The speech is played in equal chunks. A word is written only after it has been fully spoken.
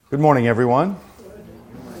Good morning, everyone.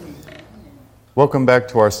 Welcome back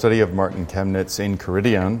to our study of Martin Chemnitz in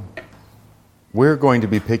Corinthian. We're going to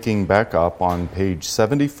be picking back up on page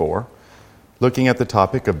 74, looking at the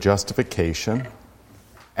topic of justification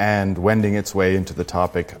and wending its way into the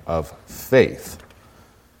topic of faith.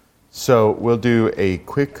 So we'll do a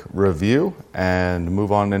quick review and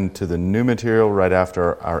move on into the new material right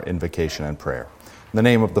after our invocation and prayer. In the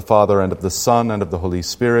name of the Father, and of the Son, and of the Holy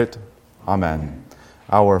Spirit, Amen.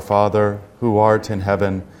 Our Father, who art in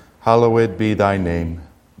heaven, hallowed be thy name.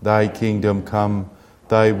 Thy kingdom come,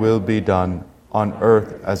 thy will be done, on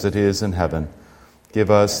earth as it is in heaven.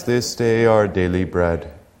 Give us this day our daily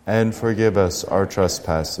bread, and forgive us our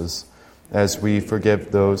trespasses, as we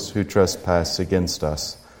forgive those who trespass against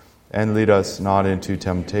us. And lead us not into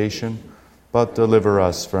temptation, but deliver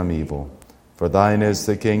us from evil. For thine is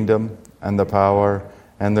the kingdom, and the power,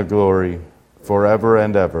 and the glory, forever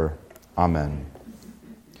and ever. Amen.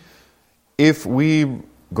 If we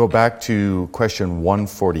go back to question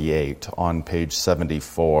 148 on page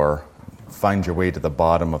 74, find your way to the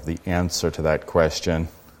bottom of the answer to that question,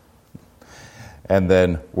 and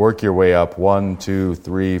then work your way up 1, 2,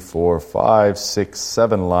 3, 4, 5, 6,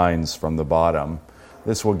 7 lines from the bottom.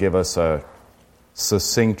 This will give us a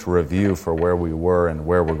succinct review for where we were and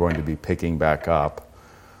where we're going to be picking back up.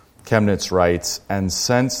 Chemnitz writes, "And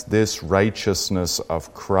since this righteousness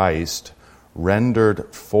of Christ rendered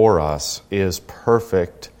for us is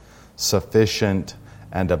perfect, sufficient,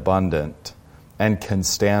 and abundant, and can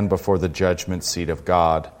stand before the judgment seat of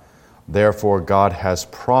God. Therefore God has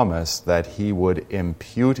promised that he would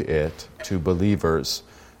impute it to believers,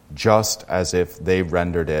 just as if they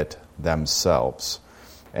rendered it themselves."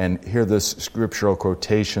 And here the scriptural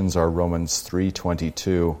quotations are Romans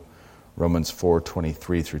 3:22, Romans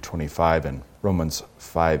 4:23 through 25, and Romans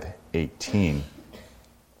 5:18.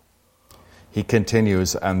 He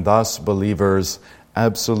continues, "And thus believers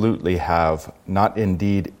absolutely have, not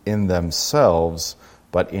indeed in themselves,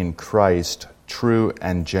 but in Christ, true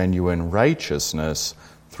and genuine righteousness,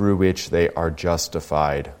 through which they are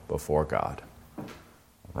justified before God."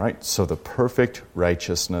 All right, so the perfect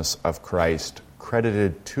righteousness of Christ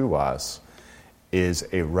credited to us is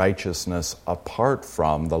a righteousness apart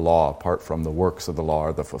from the law, apart from the works of the law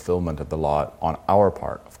or the fulfillment of the law on our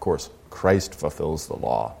part. Of course, Christ fulfills the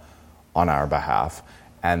law on our behalf,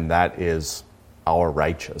 and that is our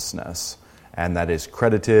righteousness. And that is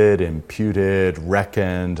credited, imputed,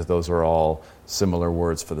 reckoned. Those are all similar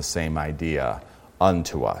words for the same idea,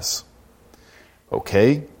 unto us.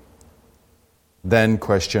 Okay. Then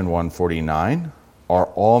question 149. Are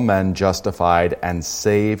all men justified and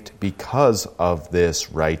saved because of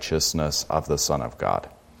this righteousness of the Son of God?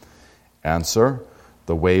 Answer: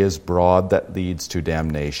 the way is broad that leads to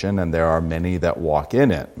damnation, and there are many that walk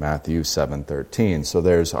in it. Matthew 7:13. So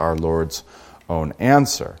there's our Lord's own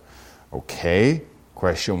answer. Okay,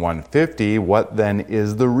 question 150. What then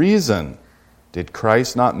is the reason? Did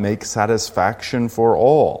Christ not make satisfaction for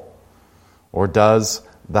all? Or does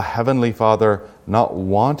the Heavenly Father not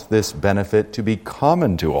want this benefit to be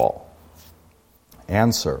common to all?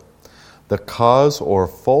 Answer: the cause or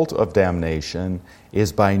fault of damnation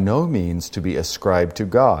is by no means to be ascribed to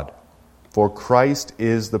God, for Christ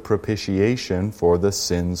is the propitiation for the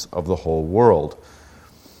sins of the whole world.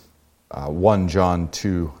 1 John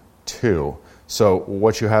 2:2. So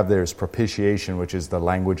what you have there is propitiation, which is the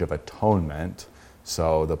language of atonement,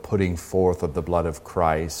 so the putting forth of the blood of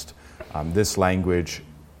Christ. This language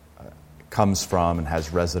comes from and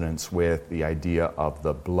has resonance with the idea of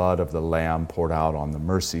the blood of the Lamb poured out on the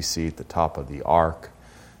mercy seat, the top of the ark.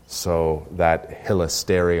 So that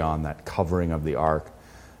hilasterion, that covering of the ark,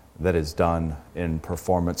 that is done in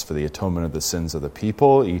performance for the atonement of the sins of the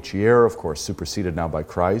people each year, of course, superseded now by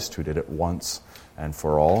Christ, who did it once and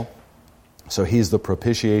for all. So he's the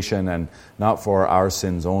propitiation, and not for our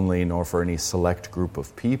sins only, nor for any select group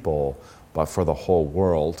of people, but for the whole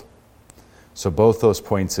world. So both those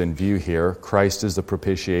points in view here. Christ is the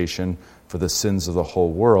propitiation for the sins of the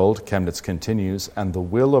whole world. Chemnitz continues, and the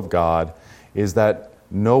will of God is that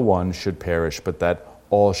no one should perish, but that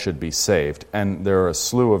all should be saved. And there are a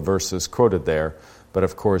slew of verses quoted there, but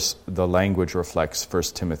of course the language reflects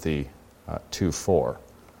 1 Timothy 2:4.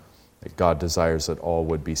 That God desires that all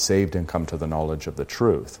would be saved and come to the knowledge of the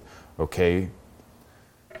truth. Okay?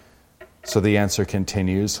 So the answer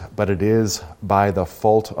continues, but it is by the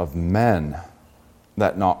fault of men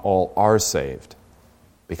that not all are saved,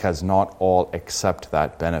 because not all accept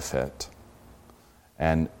that benefit.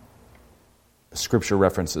 And Scripture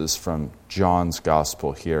references from John's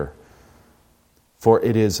Gospel here. For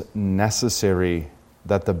it is necessary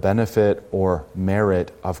that the benefit or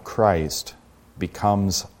merit of Christ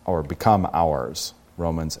becomes or become ours,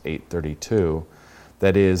 Romans 8:32.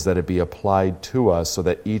 That is, that it be applied to us so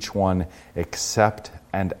that each one accept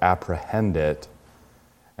and apprehend it,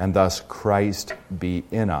 and thus Christ be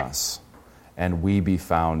in us, and we be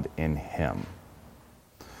found in him.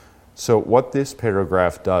 So what this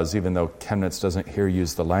paragraph does, even though Chemnitz doesn't here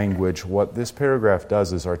use the language, what this paragraph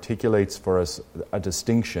does is articulates for us a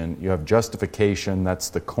distinction. You have justification, that's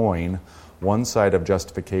the coin. One side of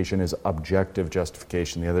justification is objective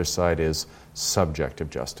justification. The other side is subjective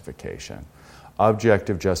justification.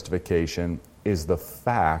 Objective justification is the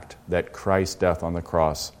fact that Christ's death on the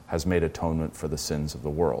cross has made atonement for the sins of the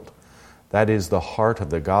world. That is the heart of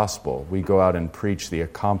the gospel. We go out and preach the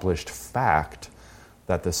accomplished fact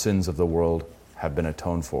that the sins of the world have been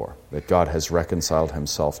atoned for, that God has reconciled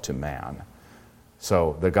himself to man.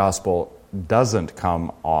 So the gospel doesn't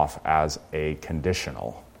come off as a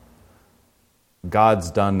conditional.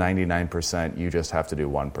 God's done 99%, you just have to do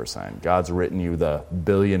 1%. God's written you the $1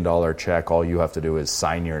 billion check, all you have to do is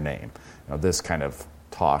sign your name. This kind of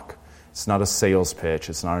talk. It's not a sales pitch,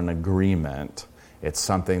 it's not an agreement. It's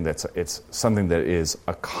something that is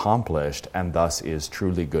accomplished and thus is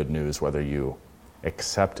truly good news, whether you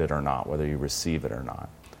accept it or not, whether you receive it or not.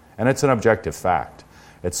 And it's an objective fact.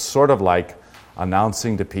 It's sort of like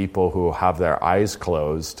announcing to people who have their eyes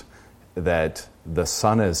closed that the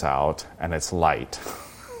sun is out and it's light.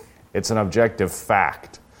 It's an objective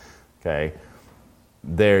fact. Okay?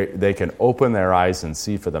 They can open their eyes and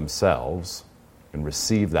see for themselves and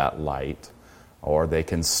receive that light, or they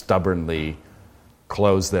can stubbornly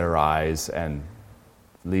close their eyes and,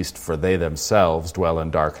 at least for they themselves, dwell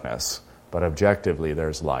in darkness. But objectively,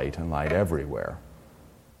 there's light and light everywhere.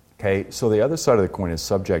 Okay, so the other side of the coin is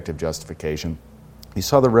subjective justification. You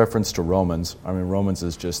saw the reference to Romans. I mean, Romans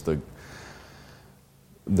is just the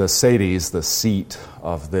sades, the seat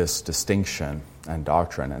of this distinction and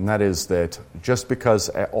doctrine. And that is that just because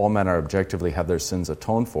all men are objectively have their sins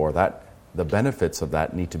atoned for, that the benefits of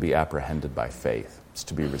that need to be apprehended by faith. It's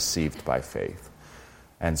to be received by faith.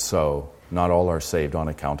 And so not all are saved on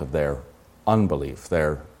account of their unbelief.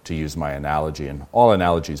 They're, to use my analogy, and all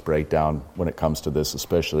analogies break down when it comes to this,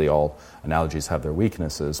 especially all analogies have their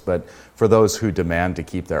weaknesses, but for those who demand to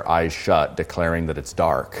keep their eyes shut, declaring that it's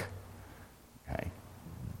dark, okay,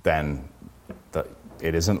 then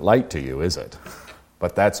it isn't light to you, is it?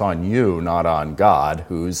 But that's on you, not on God,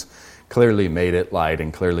 who's clearly made it light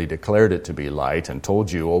and clearly declared it to be light and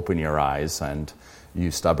told you, open your eyes, and you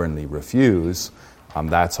stubbornly refuse.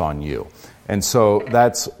 That's on you. And so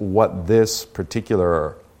that's what this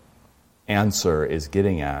particular answer is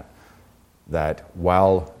getting at, that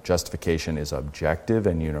while justification is objective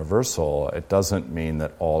and universal, it doesn't mean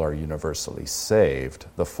that all are universally saved.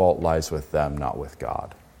 The fault lies with them, not with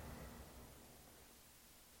God.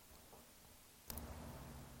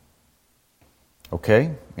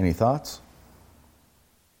 Okay, any thoughts?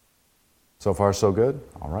 So far, so good?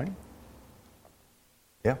 All right.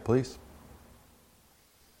 Yeah, please.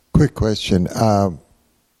 Quick question.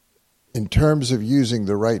 In terms of using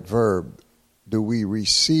the right verb, do we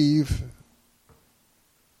receive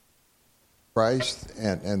Christ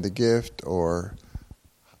and the gift, or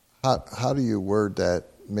how do you word that?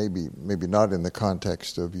 Maybe not in the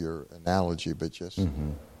context of your analogy, but just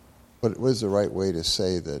what is the right way to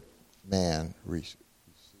say that man receives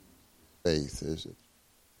faith? Is it?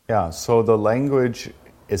 Yeah. So the language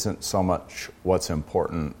isn't so much what's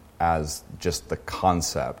important as just the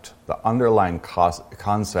concept. The underlying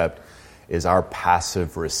concept is our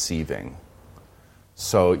passive receiving.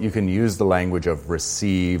 So you can use the language of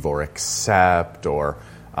receive or accept or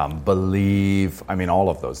believe. I mean, all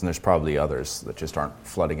of those. And there's probably others that just aren't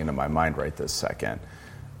flooding into my mind right this second.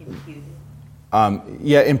 Imputed.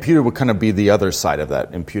 Imputed would kind of be the other side of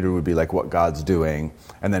that. Imputed would be like what God's doing.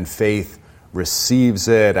 And then faith receives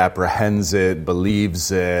it, apprehends it,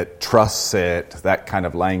 believes it, trusts it, that kind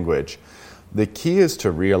of language. The key is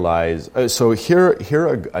to realize, so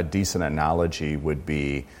here a decent analogy would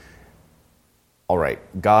be, all right,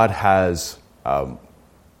 God has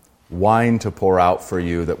wine to pour out for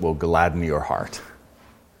you that will gladden your heart.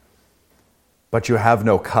 But you have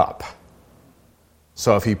no cup.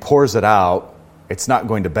 So if he pours it out, it's not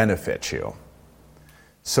going to benefit you.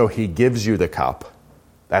 So he gives you the cup.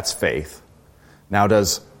 That's faith. Now,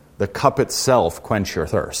 does the cup itself quench your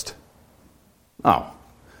thirst? No.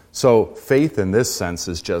 So faith in this sense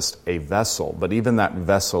is just a vessel, but even that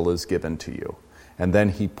vessel is given to you. And then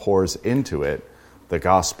he pours into it the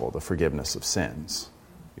gospel, the forgiveness of sins.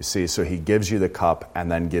 You see, so he gives you the cup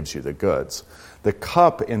and then gives you the goods. The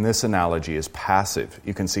cup in this analogy is passive,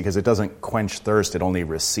 you can see, because it doesn't quench thirst, it only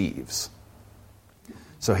receives.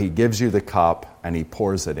 So he gives you the cup and he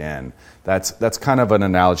pours it in. That's kind of an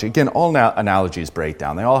analogy. Again, all analogies break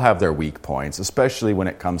down. They all have their weak points, especially when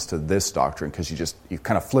it comes to this doctrine, because you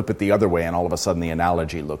kind of flip it the other way and all of a sudden the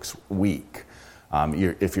analogy looks weak.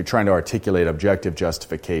 If you're trying to articulate objective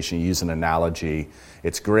justification, you use an analogy,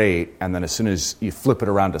 it's great, and then as soon as you flip it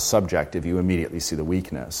around to subjective, you immediately see the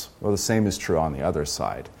weakness. Well, the same is true on the other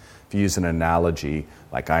side. If you use an analogy,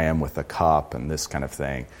 like I am with the cup and this kind of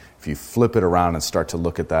thing, if you flip it around and start to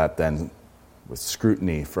look at that then with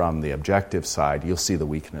scrutiny from the objective side, you'll see the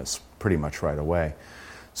weakness pretty much right away.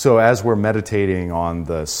 So as we're meditating on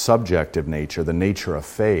the subjective nature, the nature of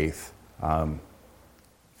faith,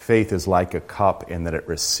 faith is like a cup in that it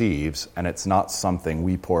receives, and it's not something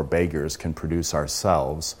we poor beggars can produce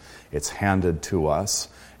ourselves. It's handed to us,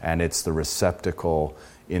 and it's the receptacle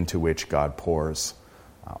into which God pours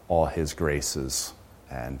all his graces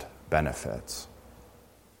and benefits.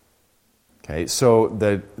 Okay, so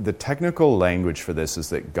the technical language for this is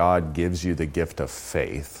that God gives you the gift of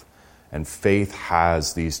faith, and faith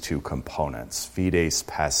has these two components, fides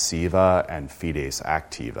passiva and fides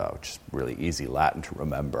activa, which is really easy Latin to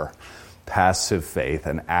remember. Passive faith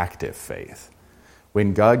and active faith.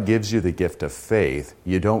 When God gives you the gift of faith,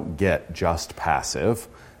 you don't get just passive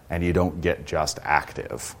and you don't get just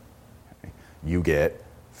active. Okay? You get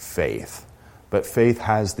faith. But faith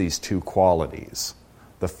has these two qualities.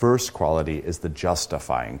 The first quality is the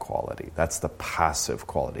justifying quality. That's the passive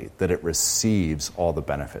quality, that it receives all the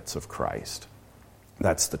benefits of Christ.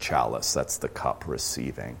 That's the chalice, that's the cup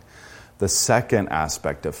receiving. The second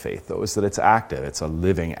aspect of faith, though, is that it's active. It's a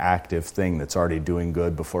living, active thing that's already doing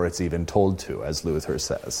good before it's even told to, as Luther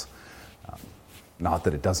says. Not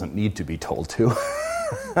that it doesn't need to be told to,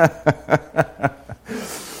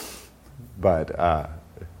 but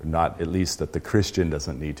not at least that the Christian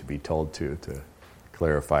doesn't need to be told to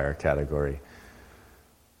clarify our category.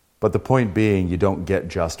 But the point being, you don't get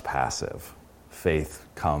just passive. Faith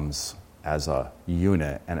comes as a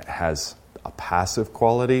unit, and it has a passive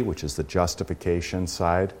quality, which is the justification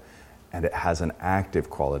side, and it has an active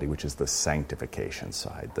quality, which is the sanctification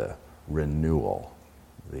side, the renewal,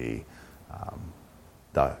 the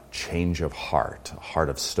change of heart, a heart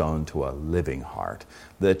of stone to a living heart,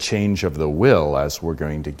 the change of the will, as we're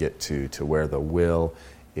going to get to where the will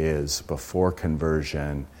is before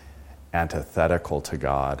conversion antithetical to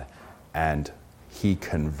God, and he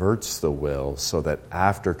converts the will so that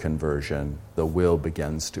after conversion the will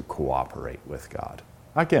begins to cooperate with God.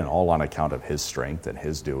 Again, all on account of his strength and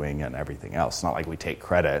his doing and everything else. It's not like we take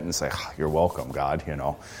credit and say, oh, you're welcome, God,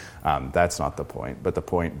 That's not the point. But the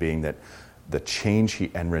point being that the change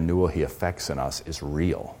and renewal he effects in us is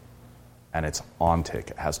real, and it's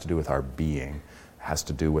ontic. It has to do with our being. Has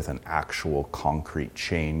to do with an actual concrete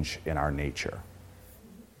change in our nature.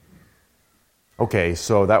 Okay,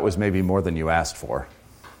 so that was maybe more than you asked for.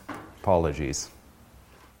 Apologies.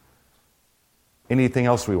 Anything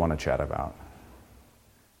else we want to chat about?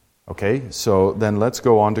 Okay, so then let's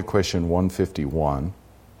go on to question 151.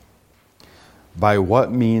 By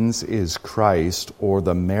what means is Christ or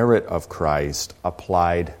the merit of Christ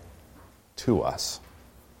applied to us?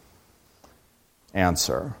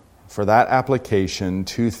 Answer. For that application,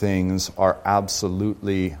 two things are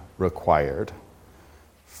absolutely required.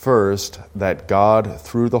 First, that God,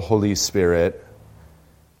 through the Holy Spirit,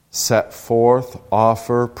 set forth,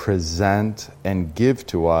 offer, present, and give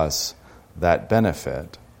to us that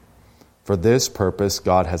benefit. For this purpose,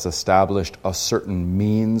 God has established a certain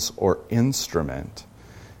means or instrument,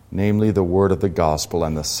 namely the word of the gospel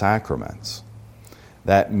and the sacraments.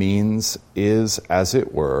 That means is, as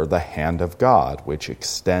it were, the hand of God, which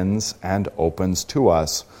extends and opens to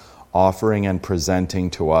us, offering and presenting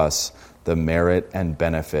to us the merit and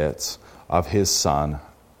benefits of his Son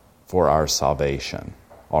for our salvation.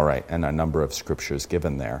 All right, and a number of scriptures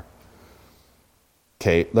given there.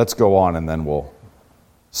 Okay, let's go on and then we'll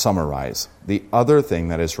summarize. The other thing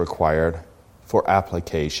that is required for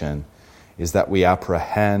application is that we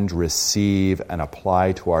apprehend, receive, and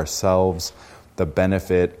apply to ourselves the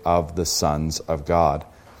benefit of the sons of God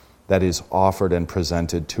that is offered and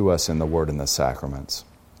presented to us in the Word and the sacraments.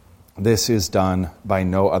 This is done by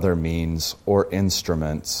no other means or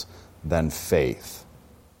instruments than faith.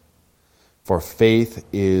 For faith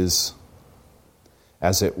is,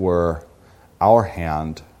 as it were, our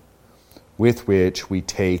hand with which we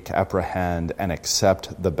take, apprehend, and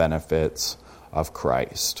accept the benefits of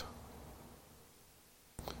Christ.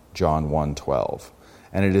 John 1:12.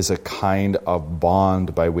 And it is a kind of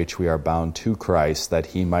bond by which we are bound to Christ, that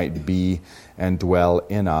he might be and dwell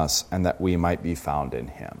in us, and that we might be found in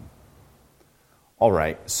him. All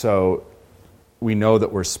right, so we know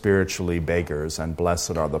that we're spiritually beggars, and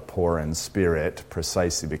blessed are the poor in spirit,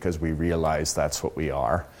 precisely because we realize that's what we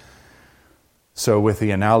are. So with the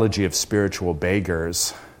analogy of spiritual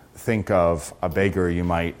beggars, think of a beggar you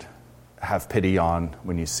might have pity on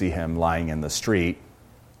when you see him lying in the street,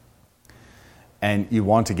 and you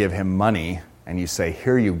want to give him money, and you say,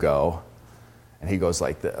 "Here you go," and he goes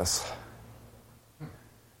like this.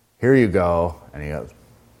 "Here you go," and he goes,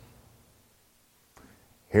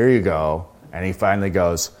 "Here you go," and he finally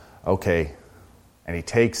goes, "Okay," and he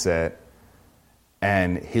takes it,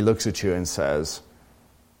 and he looks at you and says,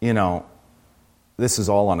 "You know, this is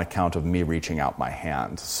all on account of me reaching out my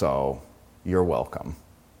hand, so you're welcome."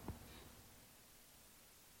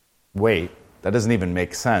 Wait, that doesn't even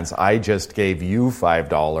make sense. I just gave you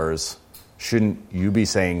 $5. Shouldn't you be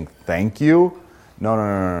saying thank you?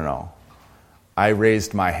 No. I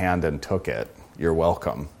raised my hand and took it. You're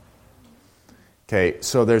welcome. Okay,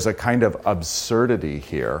 so there's a kind of absurdity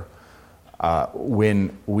here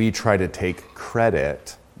when we try to take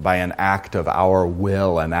credit by an act of our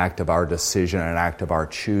will, an act of our decision, an act of our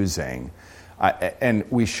choosing. And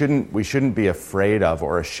we shouldn't be afraid of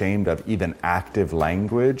or ashamed of even active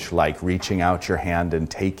language, like reaching out your hand and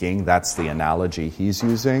taking. That's the analogy he's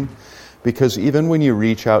using. Because even when you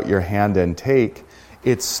reach out your hand and take,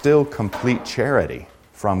 it's still complete charity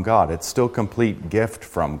from God. It's still complete gift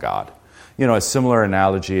from God. You know, a similar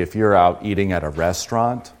analogy, if you're out eating at a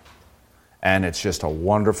restaurant and it's just a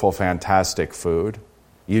wonderful, fantastic food,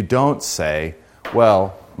 you don't say,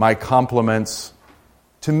 "Well, my compliments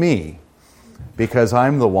to me, because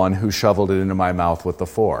I'm the one who shoveled it into my mouth with the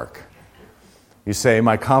fork." You say,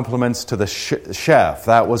 "My compliments to the chef.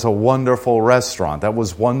 That was a wonderful restaurant. That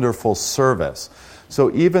was wonderful service." So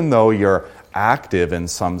even though you're active in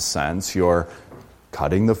some sense, you're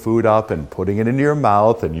cutting the food up and putting it into your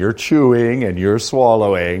mouth, and you're chewing and you're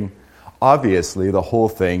swallowing, obviously the whole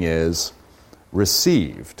thing is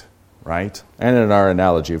received, right? And in our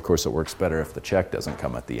analogy, of course, it works better if the check doesn't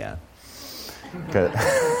come at the end.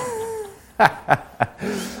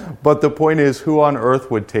 But the point is, who on earth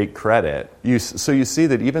would take credit? So you see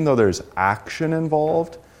that even though there's action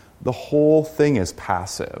involved, the whole thing is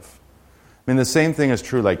passive. I mean, the same thing is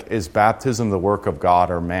true, like, is baptism the work of God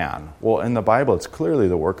or man? Well, in the Bible, it's clearly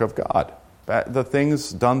the work of God. The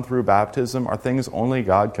things done through baptism are things only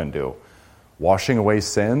God can do. Washing away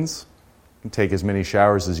sins, you can take as many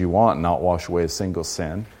showers as you want and not wash away a single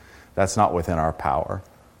sin. That's not within our power.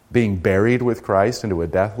 Being buried with Christ into a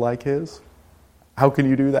death like his, how can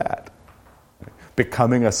you do that?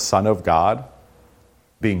 Becoming a son of God,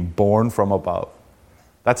 being born from above,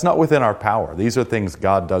 that's not within our power. These are things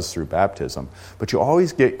God does through baptism. But you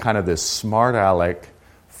always get kind of this smart aleck,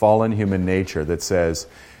 fallen human nature that says,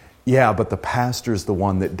 "Yeah, but the pastor's the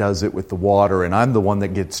one that does it with the water, and I'm the one that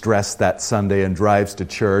gets dressed that Sunday and drives to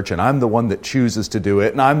church, and I'm the one that chooses to do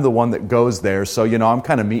it, and I'm the one that goes there, so, I'm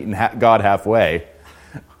kind of meeting God halfway."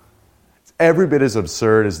 It's every bit as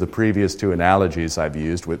absurd as the previous two analogies I've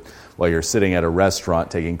used with, well, you're sitting at a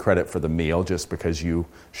restaurant taking credit for the meal just because you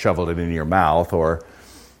shoveled it into your mouth, or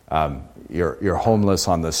you're homeless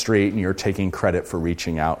on the street and you're taking credit for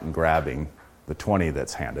reaching out and grabbing the 20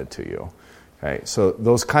 that's handed to you. Okay, so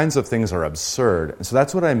those kinds of things are absurd. And so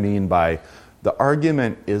that's what I mean by the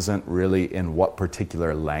argument isn't really in what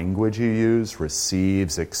particular language you use: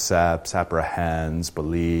 receives, accepts, apprehends,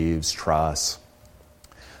 believes, trusts.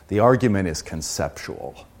 The argument is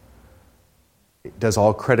conceptual. Does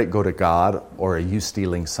all credit go to God, or are you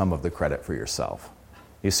stealing some of the credit for yourself?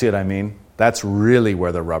 You see what I mean? That's really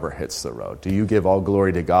where the rubber hits the road. Do you give all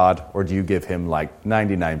glory to God, or do you give him like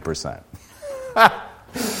 99%?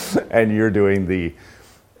 And you're doing the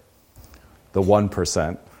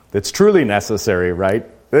 1% that's truly necessary, right?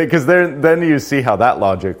 Because then you see how that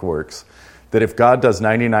logic works. That if God does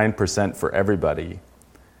 99% for everybody,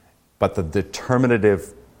 but the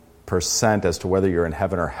determinative percent as to whether you're in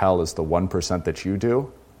heaven or hell is the 1% that you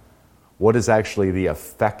do, what is actually the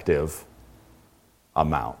effective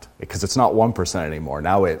amount? Because it's not 1% anymore.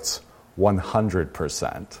 Now it's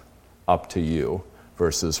 100% up to you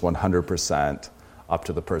versus 100% up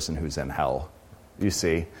to the person who's in hell. You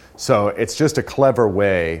see? So it's just a clever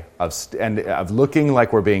way of looking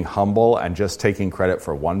like we're being humble and just taking credit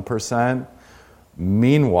for 1%,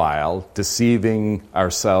 meanwhile deceiving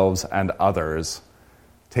ourselves and others,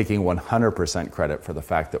 taking 100% credit for the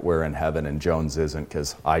fact that we're in heaven and Jones isn't,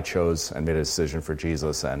 because I chose and made a decision for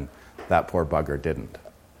Jesus and that poor bugger didn't.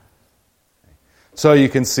 So you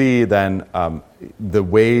can see then the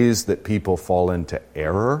ways that people fall into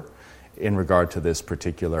error in regard to this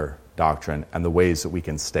particular doctrine and the ways that we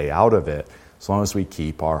can stay out of it as long as we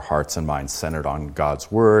keep our hearts and minds centered on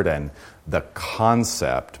God's word and the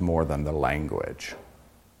concept more than the language,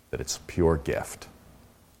 that it's a pure gift.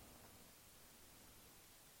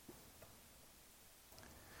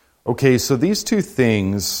 Okay, so these two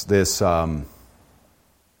things, it's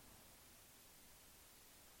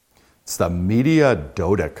the media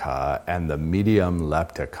dodica and the medium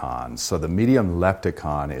lepticon. So the medium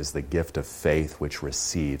lepticon is the gift of faith which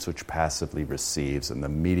receives, which passively receives, and the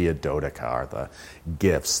media dodica are the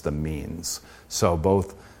gifts, the means. So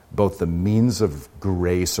both the means of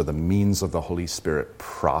grace or the means of the Holy Spirit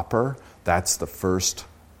proper, that's the first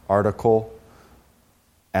article.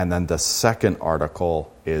 And then the second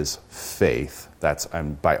article is faith. That's,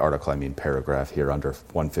 by article I mean paragraph here under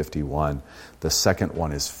 151. The second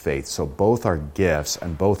one is faith. So both are gifts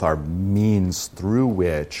and both are means through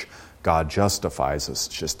which God justifies us.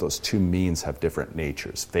 It's just those two means have different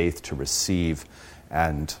natures. Faith to receive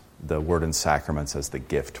and the word in sacraments as the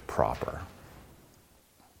gift proper.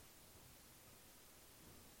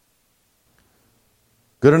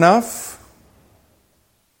 Good enough?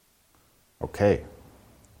 Okay.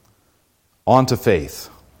 On to faith.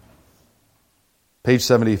 Page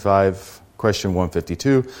 75, question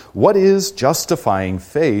 152. What is justifying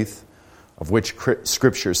faith of which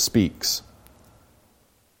Scripture speaks?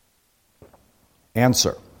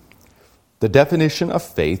 Answer. The definition of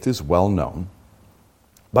faith is well known,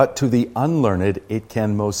 but to the unlearned it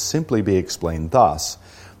can most simply be explained thus.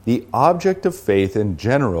 The object of faith in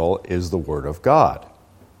general is the Word of God.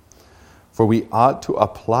 For we ought to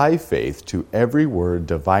apply faith to every word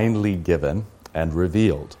divinely given and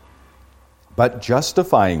revealed. But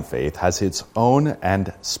justifying faith has its own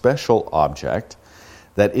and special object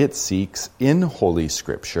that it seeks in Holy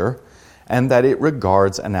Scripture and that it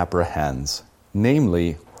regards and apprehends,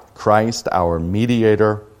 namely Christ our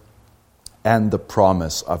mediator and the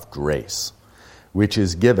promise of grace, which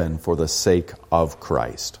is given for the sake of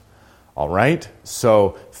Christ. All right?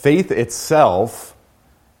 So faith itself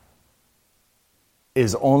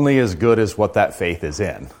is only as good as what that faith is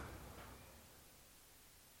in.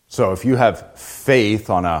 So if you have faith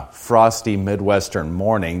on a frosty Midwestern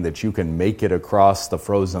morning that you can make it across the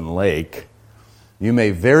frozen lake, you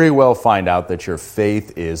may very well find out that your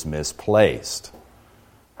faith is misplaced,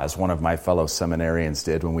 as one of my fellow seminarians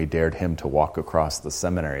did when we dared him to walk across the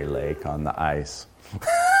seminary lake on the ice.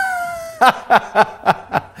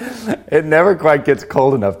 It never quite gets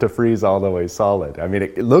cold enough to freeze all the way solid. I mean,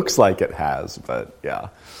 it looks like it has, but yeah.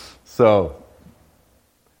 So,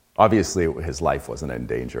 obviously, his life wasn't in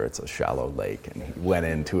danger. It's a shallow lake, and he went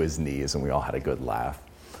in to his knees, and we all had a good laugh.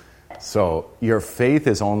 So, your faith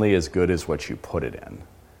is only as good as what you put it in.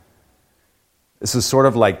 This is sort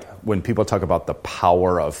of like when people talk about the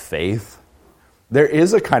power of faith. There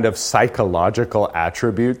is a kind of psychological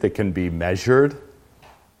attribute that can be measured.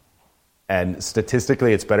 And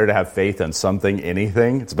statistically, it's better to have faith in something,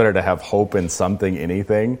 anything. It's better to have hope in something,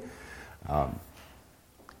 anything.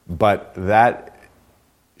 But that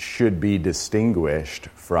should be distinguished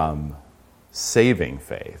from saving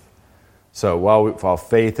faith. So while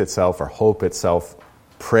faith itself or hope itself,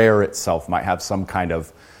 prayer itself might have some kind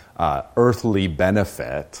of earthly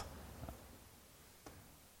benefit,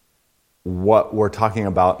 what we're talking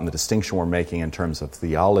about and the distinction we're making in terms of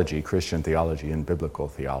theology, Christian theology and biblical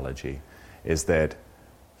theology, is that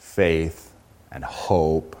faith and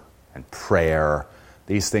hope and prayer,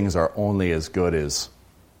 these things are only as good as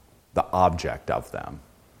the object of them.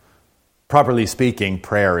 Properly speaking,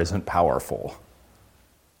 prayer isn't powerful.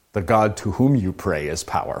 The God to whom you pray is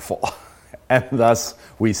powerful. And thus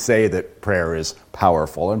we say that prayer is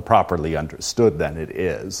powerful, and properly understood then it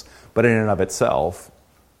is. But in and of itself,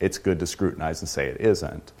 it's good to scrutinize and say it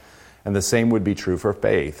isn't. And the same would be true for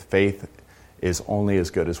faith. Faith is only as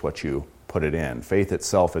good as what you put it in. Faith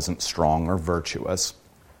itself isn't strong or virtuous.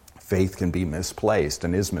 Faith can be misplaced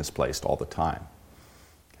and is misplaced all the time.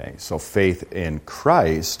 Okay, so faith in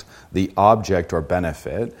Christ, the object or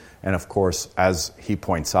benefit, and of course, as he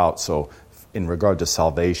points out, so in regard to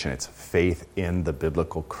salvation, it's faith in the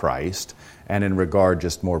biblical Christ, and in regard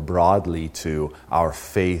just more broadly to our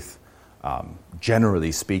faith,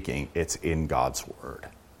 generally speaking, it's in God's Word.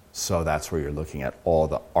 So that's where you're looking at all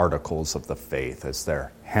the articles of the faith as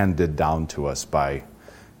they're handed down to us by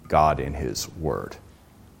God in His Word.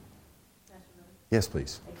 Yes,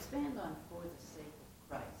 please. Expand on for the sake of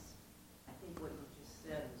Christ. I think what you just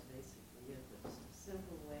said is basically it, but just a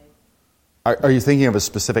simple way. Are you thinking of a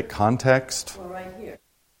specific context? Well, right here.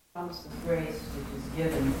 Promise of grace which is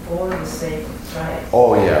given for the sake of Christ.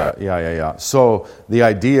 Oh, yeah. So the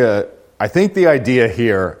idea, I think the idea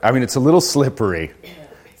here, I mean, it's a little slippery.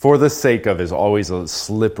 For the sake of is always a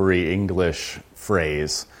slippery English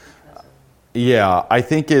phrase. Yeah, I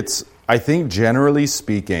think generally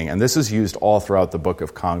speaking, and this is used all throughout the Book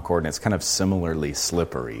of Concord, and it's kind of similarly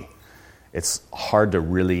slippery. It's hard to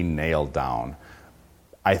really nail down.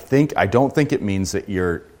 I don't think it means that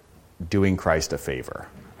you're doing Christ a favor.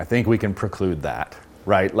 I think we can preclude that,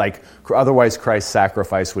 right? Like, otherwise Christ's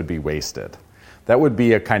sacrifice would be wasted. That would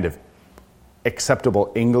be a kind of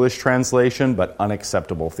acceptable English translation, but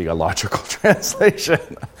unacceptable theological translation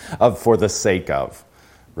of for the sake of,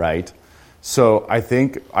 right? So I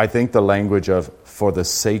think the language of for the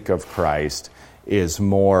sake of Christ is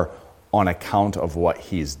more on account of what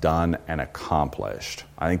he's done and accomplished.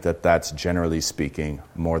 I think that's generally speaking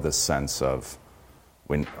more the sense of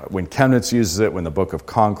when Chemnitz uses it, when the Book of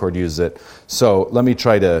Concord uses it. So let me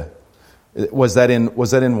try to. Was that in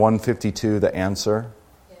 152 the answer?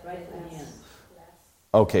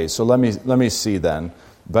 Okay, so let me see then.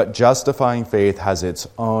 But justifying faith has its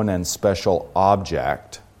own and special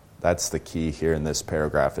object. That's the key here in this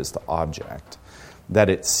paragraph, is the object that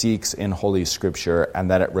it seeks in Holy Scripture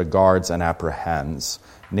and that it regards and apprehends,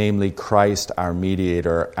 namely Christ our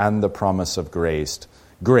mediator and the promise of grace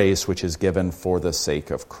which is given for the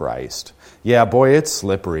sake of Christ. Yeah, boy, it's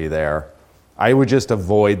slippery there. I would just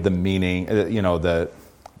avoid the meaning, the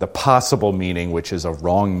possible meaning, which is a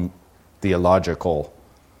wrong theological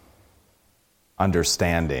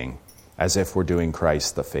understanding, as if we're doing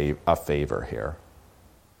Christ a favor here.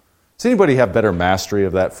 Does anybody have better mastery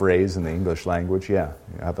of that phrase in the English language? Yeah,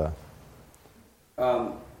 you have a...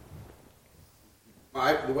 the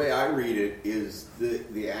way I read it is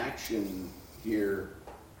the action here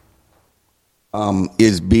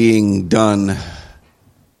is being done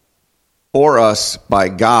for us by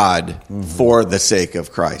God for the sake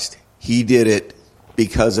of Christ. He did it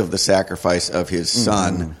because of the sacrifice of his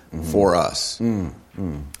Son for us.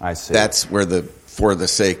 I see. That's where the for the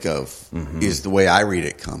sake of is the way I read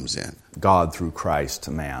it comes in. God through Christ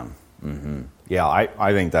to man. Yeah,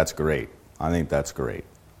 I think that's great. I think that's great.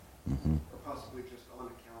 Or possibly just on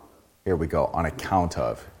account of. Here we go, on account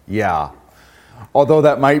of. Yeah. Although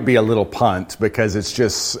that might be a little punt, because it's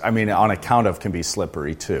just, on account of can be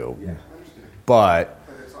slippery too. Yeah. But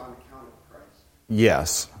it's on account of Christ.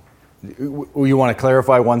 Yes. You want to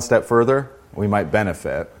clarify one step further? We might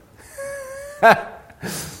benefit. Well,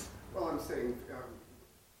 I'm saying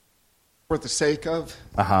for the sake of.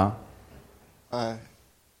 I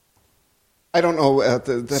don't know that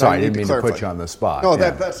Sorry, I need I didn't mean to clarify. put you on the spot. No, Yeah.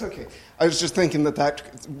 that's okay. I was just thinking that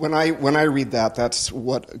when I read that, that's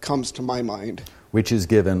what comes to my mind. Which is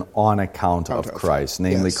given on account of Of. Christ,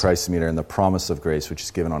 namely Yes. Christ's mediator and the promise of grace, which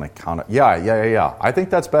is given on account of... Yeah. I think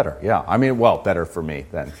that's better. Yeah. Better for me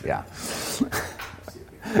then. Yeah.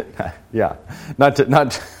 Yeah.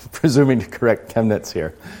 Not presuming to correct Chemnitz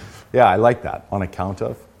here. Yeah, I like that. On account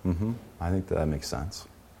of. I think that makes sense.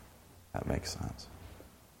 That makes sense.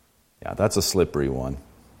 Yeah, that's a slippery one.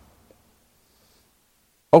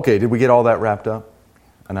 Okay, did we get all that wrapped up?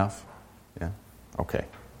 Enough? Yeah? Okay.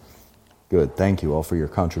 Good. Thank you all for your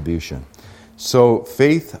contribution. So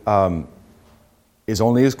faith is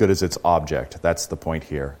only as good as its object. That's the point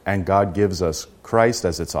here. And God gives us Christ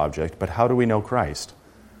as its object. But how do we know Christ?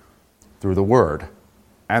 Through the Word.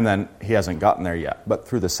 And then he hasn't gotten there yet, but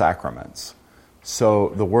through the sacraments.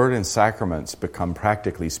 So the Word and sacraments become,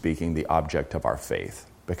 practically speaking, the object of our faith,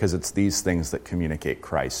 because it's these things that communicate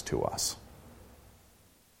Christ to us.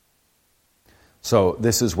 So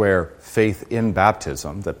this is where faith in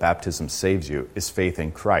baptism, that baptism saves you, is faith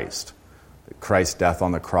in Christ. Christ's death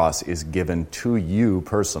on the cross is given to you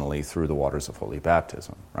personally through the waters of holy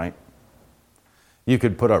baptism, right? You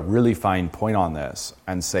could put a really fine point on this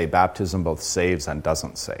and say baptism both saves and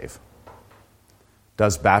doesn't save.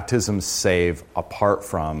 Does baptism save apart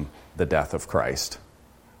from the death of Christ?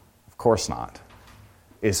 Of course not.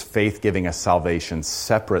 Is faith giving us salvation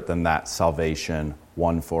separate than that salvation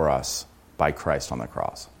won for us by Christ on the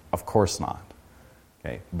cross? Of course not.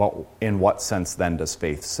 Okay, but in what sense then does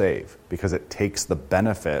faith save? Because it takes the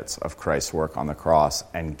benefits of Christ's work on the cross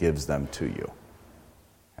and gives them to you.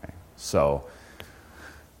 Okay, so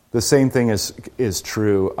the same thing is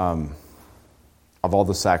true of all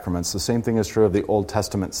the sacraments. The same thing is true of the Old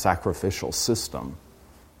Testament sacrificial system.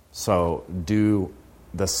 So do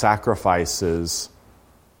the sacrifices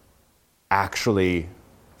actually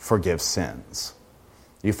forgive sins?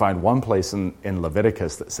 You find one place in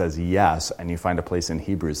Leviticus that says yes, and you find a place in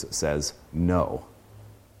Hebrews that says no.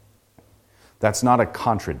 That's not a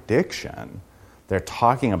contradiction. They're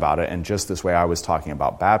talking about it in just this way I was talking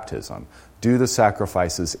about baptism. Do the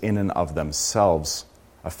sacrifices in and of themselves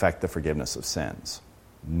affect the forgiveness of sins?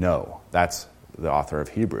 No. That's the author of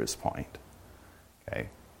Hebrews' point. Okay.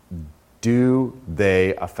 Do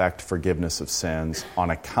they affect forgiveness of sins on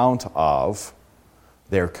account of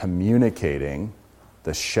their communicating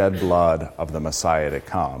the shed blood of the Messiah to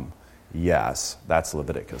come? Yes, that's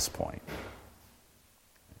Leviticus' point.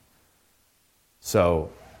 So,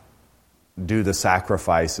 do the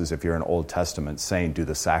sacrifices, if you're an Old Testament saint, do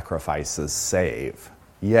the sacrifices save?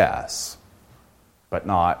 Yes, but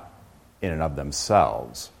not in and of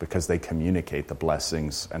themselves, because they communicate the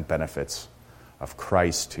blessings and benefits of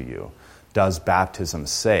Christ to you. Does baptism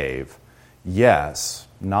save? Yes,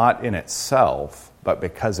 not in itself, but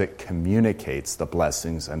because it communicates the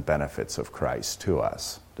blessings and benefits of Christ to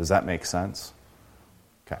us. Does that make sense?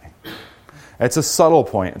 Okay. It's a subtle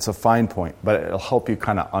point, it's a fine point, but it'll help you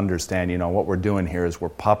kind of understand, what we're doing here is we're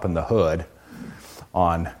popping the hood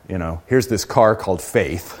on, here's this car called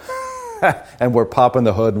faith, and we're popping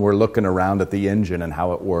the hood and we're looking around at the engine and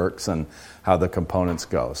how it works and how the components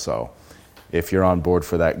go. So if you're on board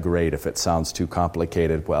for that, great. If it sounds too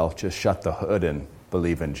complicated, well, just shut the hood and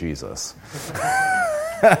believe in Jesus.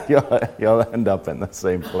 You'll end up in the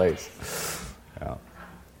same place. Yeah.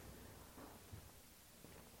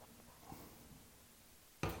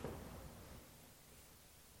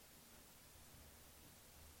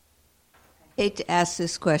 I hate to ask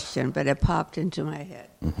this question, but it popped into my head.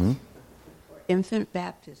 Mm-hmm. For infant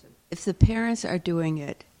baptism, if the parents are doing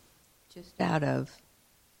it just out of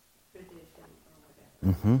tradition or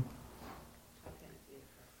whatever, Mm-hmm. how can it be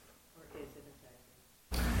effective? Or is it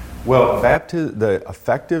effective? Well, the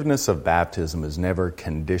effectiveness of baptism is never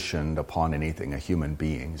conditioned upon anything a human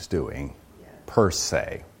being's doing, per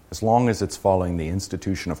se. As long as it's following the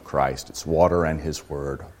institution of Christ, it's water and His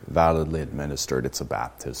Word, validly administered, it's a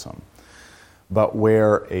baptism. But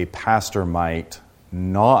where a pastor might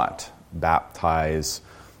not baptize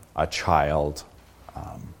a child,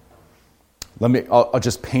 I'll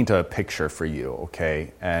just paint a picture for you,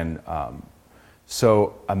 okay? And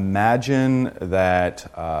so imagine that,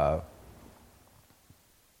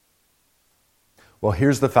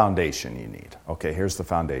 here's the foundation you need. Okay, here's the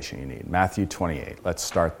foundation you need. Matthew 28, let's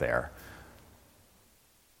start there.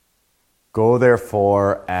 Go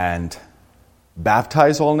therefore and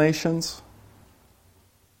baptize all nations?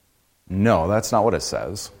 No, that's not what it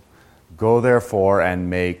says. Go therefore and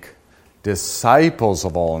make disciples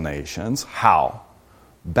of all nations. How?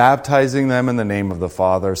 Baptizing them in the name of the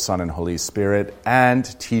Father, Son, and Holy Spirit, and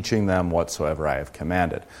teaching them whatsoever I have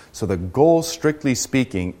commanded. So the goal, strictly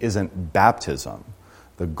speaking, isn't baptism.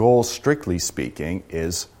 The goal, strictly speaking,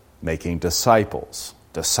 is making disciples,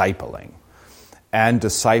 discipling. And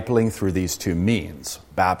discipling through these two means,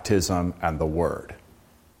 baptism and the Word.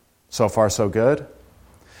 So far, so good?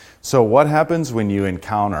 So what happens when you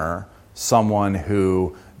encounter someone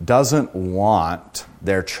who doesn't want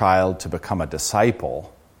their child to become a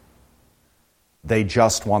disciple? They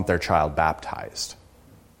just want their child baptized.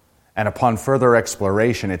 And upon further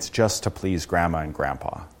exploration, it's just to please grandma and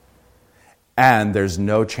grandpa. And there's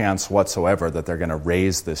no chance whatsoever that they're going to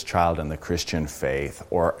raise this child in the Christian faith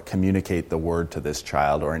or communicate the Word to this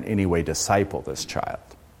child or in any way disciple this child.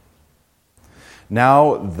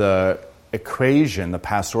 Now the equation, the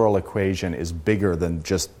pastoral equation, is bigger than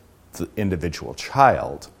just the individual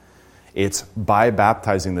child. It's by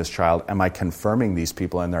baptizing this child, am I confirming these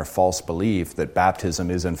people in their false belief that baptism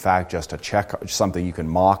is in fact just something you can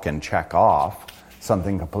mock and check off,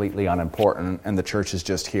 something completely unimportant, and the church is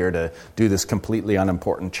just here to do this completely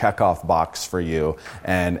unimportant check-off box for you,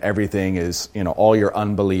 and everything is, all your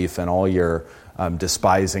unbelief and all your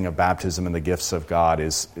despising of baptism and the gifts of God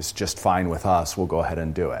is just fine with us. We'll go ahead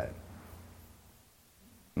and do it.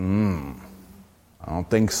 I don't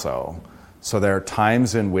think so. So there are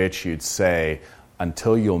times in which you'd say,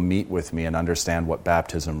 until you'll meet with me and understand what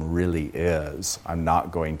baptism really is, I'm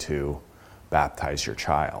not going to baptize your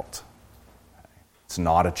child. It's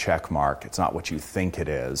not a check mark. It's not what you think it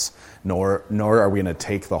is. Nor are we going to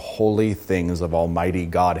take the holy things of Almighty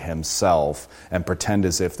God Himself and pretend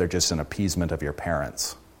as if they're just an appeasement of your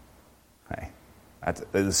parents. Okay?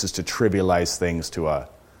 This is to trivialize things to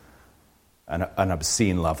an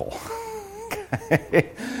obscene level. Okay?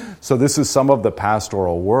 So this is some of the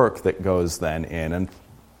pastoral work that goes then in. And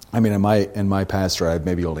I mean, in my pastorate, I've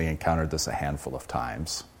maybe only encountered this a handful of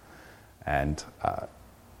times. And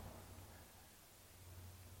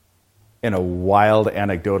in a wild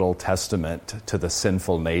anecdotal testament to the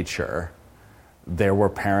sinful nature, there were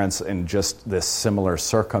parents in just this similar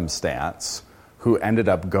circumstance who ended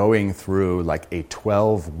up going through like a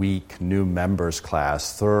 12-week new members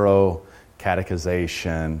class, thorough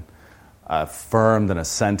catechization, affirmed and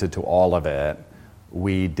assented to all of it,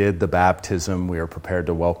 We did the baptism. We were prepared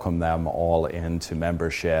to welcome them all into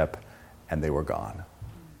membership, and they were gone.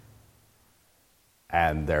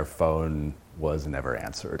 And their phone was never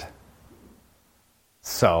answered.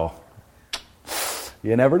 So,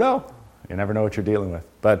 you never know. You never know what you're dealing with.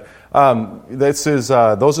 But those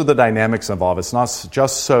are the dynamics involved. It's not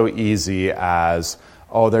just so easy as,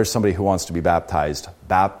 oh, there's somebody who wants to be baptized.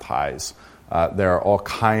 Baptize. There are all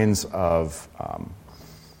kinds of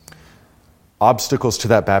obstacles to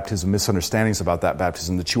that baptism, misunderstandings about that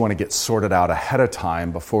baptism that you want to get sorted out ahead of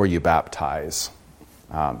time before you baptize,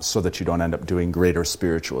 so that you don't end up doing greater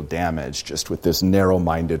spiritual damage just with this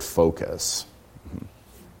narrow-minded focus. Mm-hmm.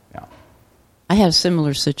 Yeah. I had a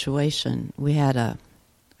similar situation. We had a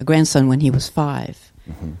grandson when he was 5.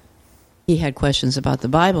 Mm-hmm. He had questions about the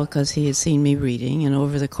Bible because he had seen me reading, and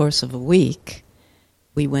over the course of a week,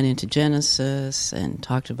 we went into Genesis and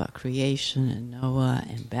talked about creation and Noah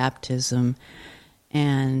and baptism.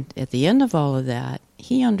 And at the end of all of that,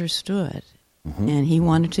 he understood. Mm-hmm. And he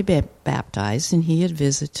wanted to be baptized, and he had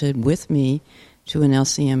visited with me to an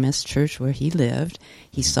LCMS church where he lived.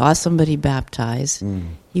 He saw somebody baptized.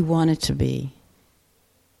 He wanted to be.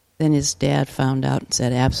 Then his dad found out and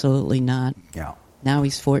said, absolutely not. Yeah. Now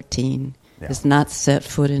he's 14. Yeah. Has not set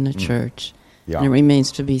foot in a church. Yeah. And it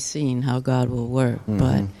remains to be seen how God will work.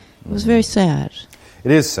 But it was very sad.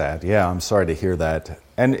 It is sad. Yeah, I'm sorry to hear that.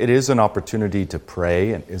 And it is an opportunity to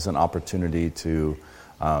pray. It is an opportunity to,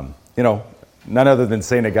 none other than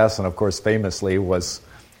St. Augustine, of course, famously was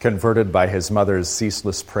converted by his mother's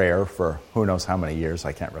ceaseless prayer for who knows how many years.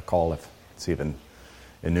 I can't recall if it's even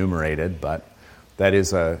enumerated, but that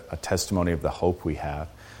is a testimony of the hope we have.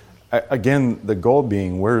 Again, the goal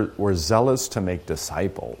being we're zealous to make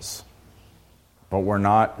disciples, but we're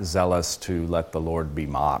not zealous to let the Lord be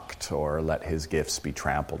mocked or let his gifts be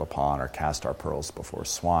trampled upon or cast our pearls before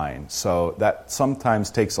swine. So that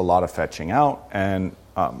sometimes takes a lot of fetching out, and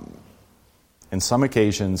in some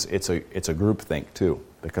occasions it's a group think too,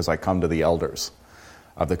 because I come to the elders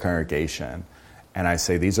of the congregation and I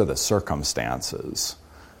say, these are the circumstances.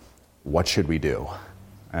 What should we do?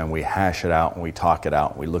 And we hash it out and we talk it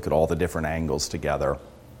out. We look at all the different angles together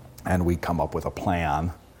and we come up with a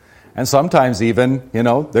plan. And sometimes even,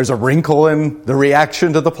 there's a wrinkle in the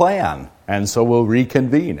reaction to the plan. And so we'll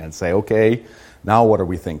reconvene and say, okay, now what do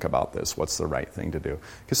we think about this? What's the right thing to do?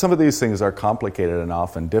 Because some of these things are complicated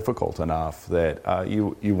enough and difficult enough that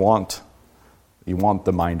you want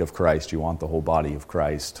the mind of Christ. You want the whole body of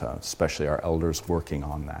Christ, especially our elders working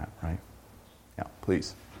on that, right? Yeah,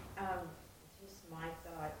 please. Just my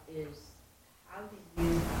thought is, how do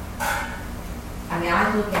you...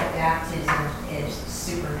 I look at baptism as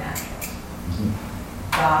supernatural.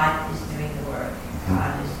 Mm-hmm. God is doing the work.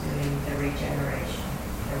 God is doing the regeneration,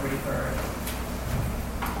 the rebirth.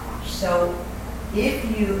 So if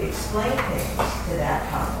you explain things to that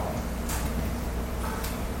couple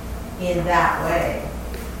in that way,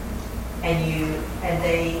 and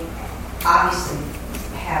they obviously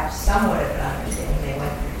have somewhat of an understanding, they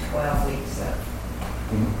went through 12 weeks of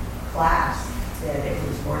class, that it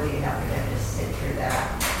was worthy enough for them to sit through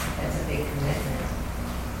that. That's a big commitment.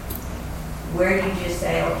 Where do you just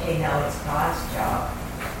say, okay, now it's God's job?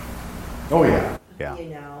 Oh, yeah.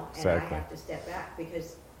 And exactly. I have to step back,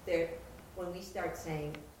 because when we start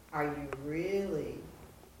saying, are you really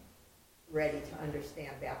ready to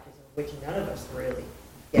understand baptism, which none of us really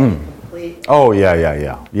get completely. Oh,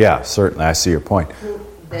 yeah. Yeah, certainly. I see your point.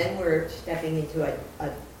 Then we're stepping into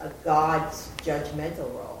a God's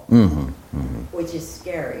judgmental role, which is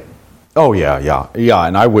scary. Oh, yeah,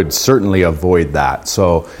 and I would certainly avoid that.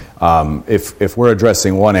 So if we're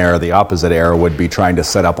addressing one error, the opposite error would be trying to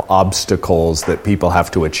set up obstacles that people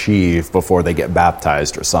have to achieve before they get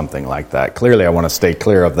baptized or something like that. Clearly, I want to stay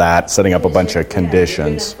clear of that, setting up a bunch of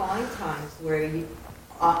conditions. You're going to find times where you,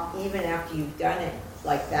 even after you've done it,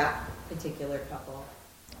 like that particular couple,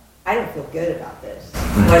 I don't feel good about this.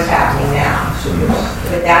 What's happening now?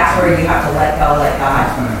 But that's where you have to let go, let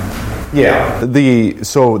God. Yeah,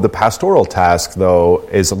 so the pastoral task, though,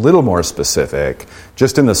 is a little more specific,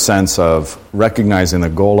 just in the sense of recognizing the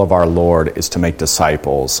goal of our Lord is to make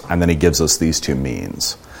disciples, and then he gives us these two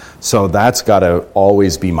means. So that's got to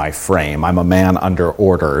always be my frame. I'm a man under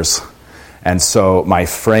orders, and so my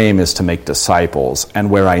frame is to make disciples. And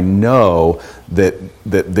where I know that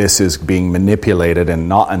this is being manipulated and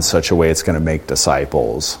not in such a way it's going to make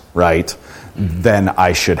disciples, right? Then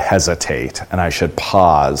I should hesitate and I should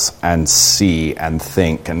pause and see and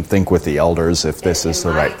think with the elders if this is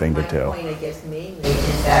the right thing to do. My point, I guess, mainly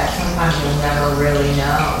is that sometimes you'll never really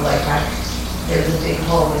know. Like, there's a big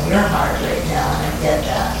hole in your heart right now, and I get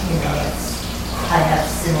that. I have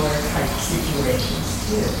similar type situations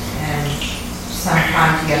too. And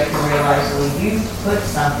sometimes you have to realize, well, you put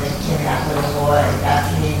something in that little boy,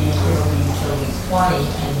 that maybe it'll be until he's 20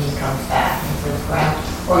 and he comes back and says, Grandma,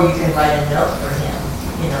 or you can write a note for him,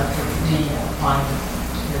 to read upon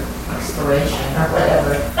your expiration or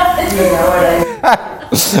whatever. You know what I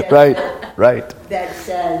mean? Right. That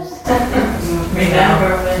says,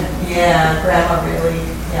 remember when, Grandma really,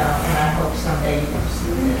 and I hope someday you can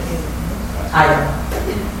see this. I don't know.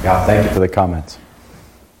 Yeah, thank you for the comments.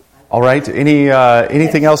 All right,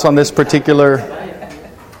 anything else on this particular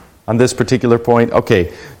point?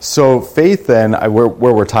 Okay, so faith then, where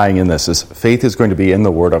we're tying in this is faith is going to be in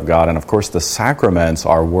the Word of God, and of course the sacraments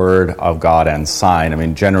are Word of God and sign. I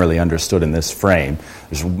mean, generally understood in this frame.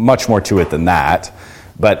 There's much more to it than that,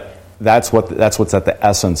 but that's what's at the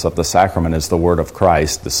essence of the sacrament is the Word of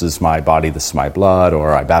Christ. This is my body, this is my blood,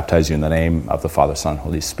 or I baptize you in the name of the Father, Son,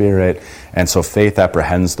 Holy Spirit. And so faith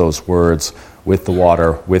apprehends those words with the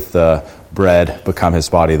water, with the bread become his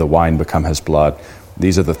body, the wine become his blood.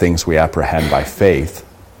 These are the things we apprehend by faith.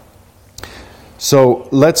 So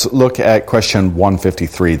let's look at question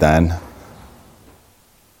 153 then.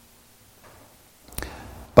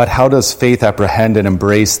 But how does faith apprehend and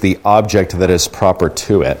embrace the object that is proper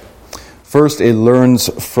to it? First, it learns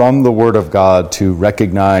from the Word of God to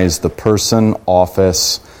recognize the person,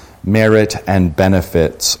 office, merit, and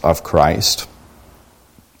benefits of Christ.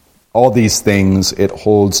 All these things it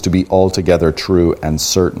holds to be altogether true and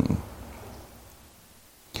certain.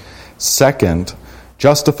 Second,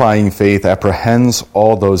 justifying faith apprehends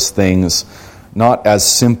all those things not as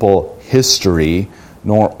simple history,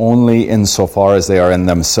 nor only insofar as they are in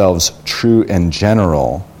themselves true and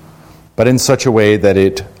general, but in such a way that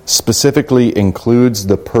it specifically includes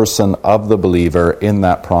the person of the believer in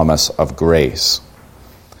that promise of grace,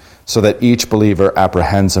 so that each believer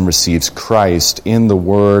apprehends and receives Christ in the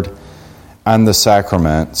Word and the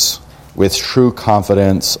sacraments with true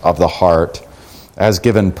confidence of the heart as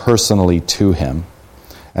given personally to him,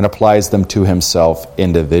 and applies them to himself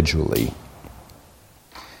individually.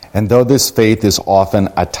 And though this faith is often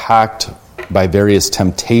attacked by various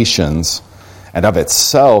temptations and of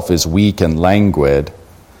itself is weak and languid,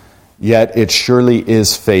 yet it surely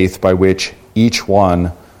is faith by which each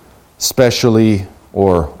one specially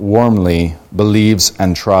or warmly believes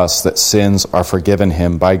and trusts that sins are forgiven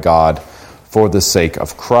him by God for the sake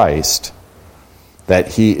of Christ, that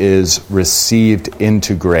he is received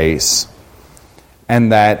into grace,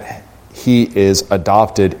 and that he is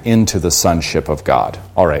adopted into the sonship of God.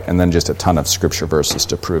 All right, and then just a ton of scripture verses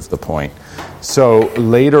to prove the point. So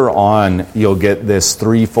later on, you'll get this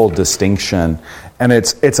threefold distinction, and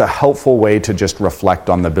it's a helpful way to just reflect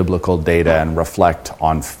on the biblical data and reflect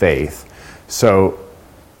on faith. So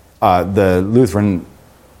the Lutheran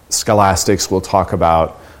scholastics will talk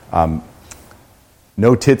about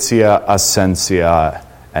notitia, essentia,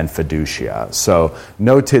 and fiducia. So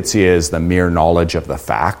notitia is the mere knowledge of the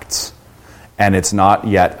facts, and it's not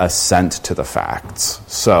yet assent to the facts.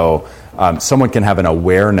 So someone can have an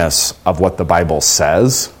awareness of what the Bible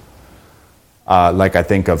says. Like I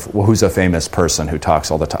think of, who's a famous person who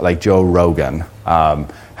talks all the time? Like Joe Rogan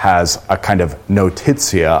has a kind of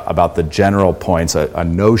notitia about the general points, a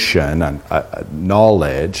notion, a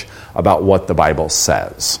knowledge about what the Bible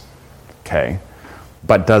says. Okay?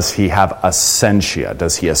 But does he have essentia?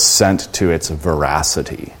 Does he assent to its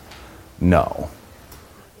veracity? No.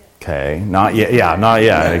 Okay, not yet. Yeah, not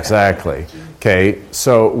yet, exactly. Okay,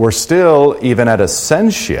 so we're still, even at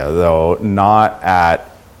essentia, though, not at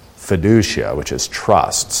fiducia, which is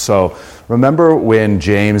trust. So remember when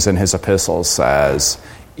James in his epistle says,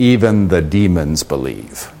 even the demons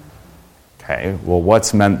believe. Okay, well,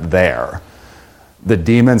 what's meant there? The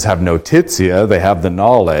demons have notitia, they have the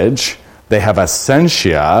knowledge, they have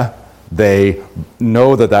essentia, they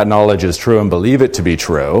know that knowledge is true and believe it to be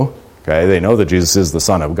true. Okay, they know that Jesus is the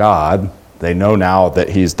Son of God. They know now that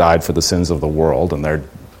he's died for the sins of the world and they're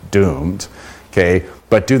doomed. Okay,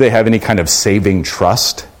 but do they have any kind of saving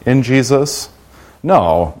trust in Jesus?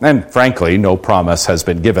 No, and frankly, no promise has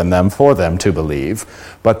been given them for them to believe,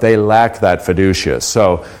 but they lack that fiducia.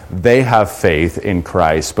 So they have faith in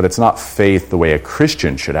Christ, but it's not faith the way a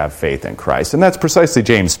Christian should have faith in Christ. And that's precisely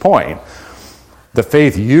James' point. The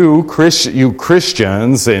faith you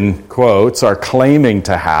Christians, in quotes, are claiming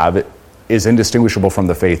to have is indistinguishable from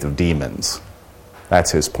the faith of demons.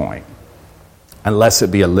 That's his point. Unless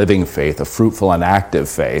it be a living faith, a fruitful and active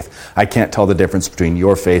faith, I can't tell the difference between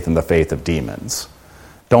your faith and the faith of demons.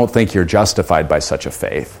 Don't think you're justified by such a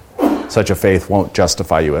faith. Such a faith won't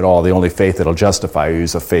justify you at all. The only faith that'll justify you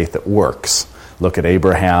is a faith that works. Look at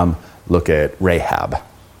Abraham, look at Rahab.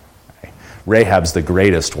 Rahab's the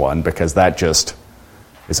greatest one because that just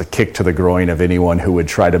is a kick to the groin of anyone who would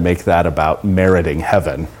try to make that about meriting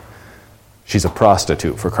heaven. She's a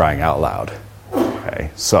prostitute, for crying out loud.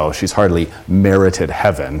 Okay, so she's hardly merited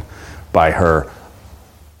heaven by her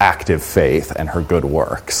active faith and her good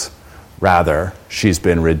works. Rather, she's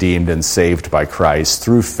been redeemed and saved by Christ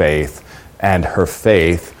through faith, and her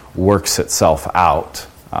faith works itself out,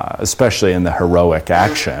 especially in the heroic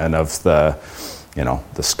action of the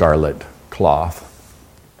scarlet cloth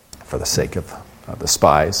for the sake of the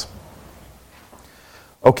spies.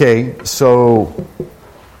 Okay, so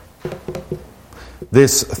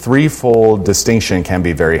this threefold distinction can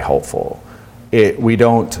be very helpful. We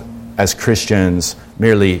don't, as Christians,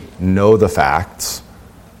 merely know the facts,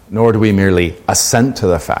 nor do we merely assent to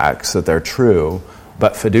the facts that they're true,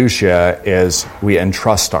 but fiducia is we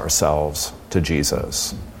entrust ourselves to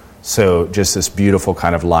Jesus. So just this beautiful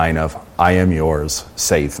kind of line of, I am yours,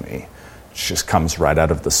 save me. It just comes right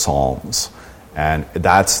out of the Psalms. And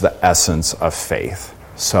that's the essence of faith.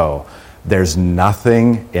 So there's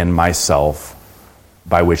nothing in myself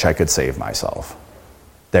by which I could save myself.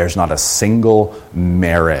 There's not a single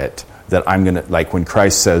merit that I'm going to, like when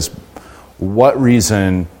Christ says, what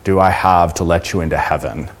reason do I have to let you into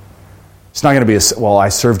heaven? It's not going to be, well, I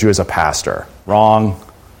served you as a pastor. Wrong.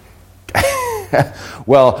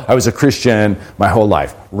 Well, I was a Christian my whole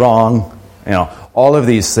life. Wrong. All of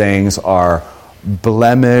these things are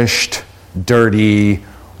blemished, dirty,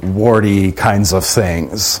 warty kinds of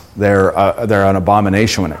things. They're an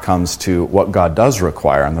abomination when it comes to what God does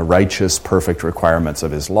require and the righteous, perfect requirements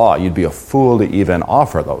of his law. You'd be a fool to even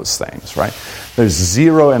offer those things, right? There's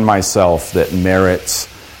zero in myself that merits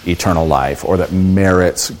eternal life or that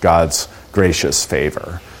merits God's gracious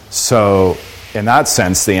favor. So in that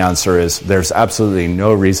sense, the answer is there's absolutely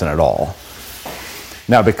no reason at all.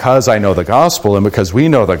 Now, because I know the gospel and because we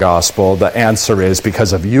know the gospel, the answer is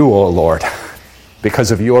because of you, O Lord.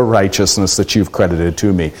 Because of your righteousness that you've credited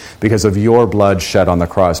to me, because of your blood shed on the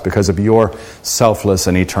cross, because of your selfless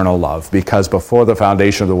and eternal love, because before the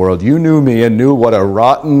foundation of the world, you knew me and knew what a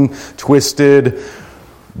rotten, twisted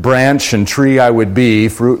branch and tree I would be,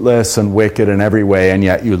 fruitless and wicked in every way, and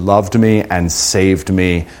yet you loved me and saved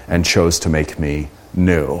me and chose to make me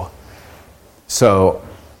new. So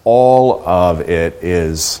all of it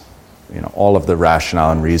is, all of the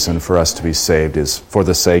rationale and reason for us to be saved is for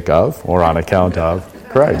the sake of or on account of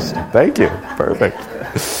Christ. Thank you. Perfect.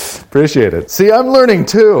 Appreciate it. See, I'm learning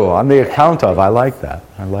too on the account of. I like that.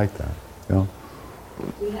 We have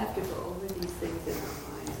to go over these things in our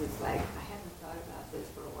minds. It's like, I haven't thought about this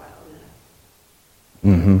for a while.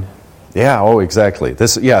 Mm-hmm. Yeah, exactly.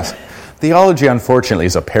 Yes. Theology, unfortunately,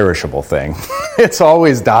 is a perishable thing. It's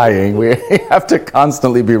always dying. We have to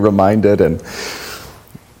constantly be reminded and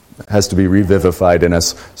has to be revivified in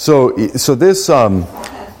us. So this,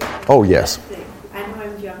 oh yes. I know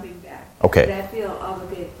I'm jumping back. Okay. But I feel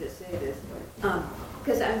obligated to say this.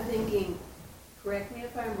 Because I'm thinking, correct me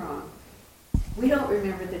if I'm wrong, we don't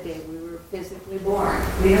remember the day we were physically born.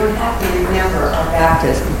 We don't have to remember our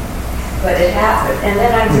baptism, but it happened. And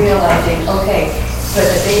then I'm realizing, okay, but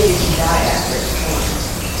the baby can die after it's born.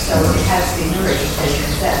 So it has to be nourished, as you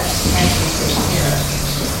said. It has to be taken care of.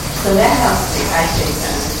 So that helps me, I think,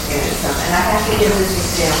 understand some. And I have to give this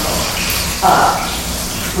example.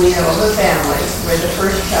 We know of a family where the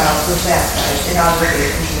first child was baptized in our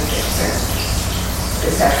religion.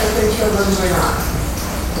 The subsequent children were not.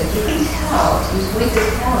 But you can tell, we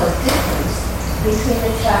could tell a difference between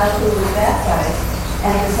the child who was baptized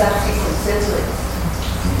and the subsequent siblings.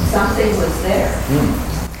 Something was there.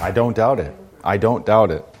 I don't doubt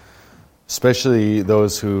it. Especially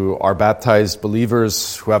those who are baptized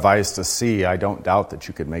believers who have eyes to see, I don't doubt that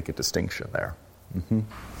you could make a distinction there. Mm-hmm.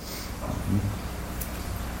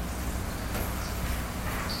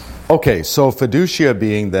 Okay, so fiducia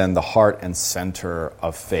being then the heart and center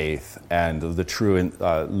of faith and the true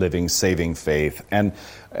living, saving faith. And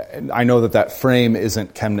I know that frame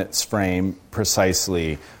isn't Chemnitz's frame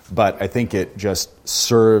precisely, but I think it just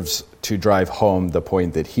serves to drive home the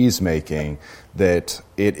point that he's making, that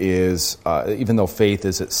it is, even though faith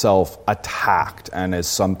is itself attacked and is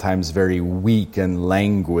sometimes very weak and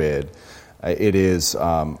languid, it is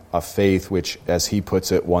a faith which, as he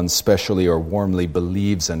puts it, one specially or warmly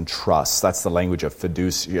believes and trusts. That's the language of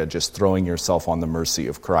fiducia, just throwing yourself on the mercy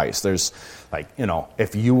of Christ. There's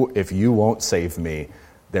if you won't save me,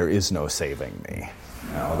 there is no saving me.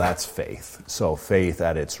 That's faith. So faith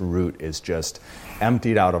at its root is just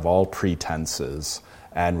emptied out of all pretenses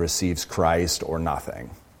and receives Christ or nothing.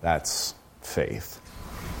 That's faith.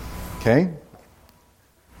 Okay?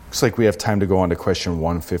 Looks like we have time to go on to question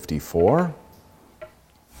 154.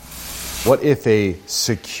 What if a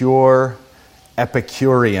secure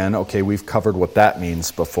Epicurean, okay, we've covered what that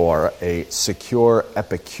means before. A secure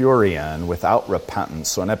Epicurean without repentance.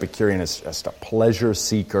 So an Epicurean is just a pleasure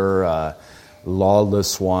seeker, a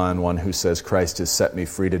lawless one who says, Christ has set me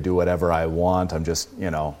free to do whatever I want. I'm just,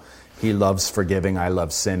 he loves forgiving, I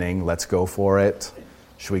love sinning. Let's go for it.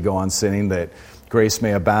 Should we go on sinning that grace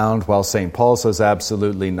may abound? Well, St. Paul says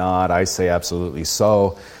absolutely not. I say absolutely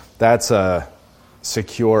so. That's a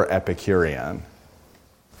secure Epicurean.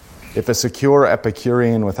 If a secure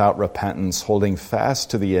Epicurean without repentance, holding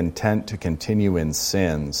fast to the intent to continue in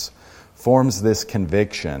sins, forms this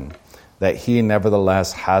conviction that he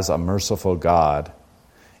nevertheless has a merciful God,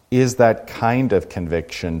 is that kind of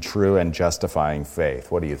conviction true and justifying faith?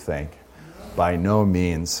 What do you think? By no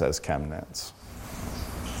means, says Chemnitz.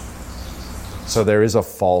 So there is a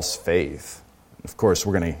false faith. Of course,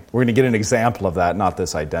 we're going to get an example of that, not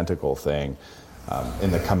this identical thing,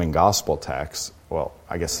 in the coming gospel text. Well,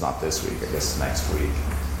 I guess not this week. I guess next week.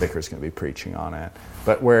 Vicar's going to be preaching on it.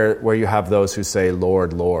 But where you have those who say,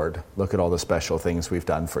 Lord, Lord, look at all the special things we've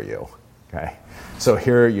done for you. Okay. So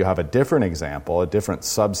here you have a different example, a different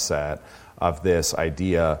subset of this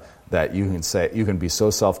idea that you can be so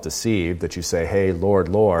self-deceived that you say, hey, Lord,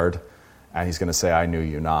 Lord, and he's going to say, I knew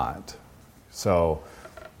you not. So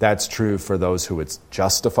that's true for those who would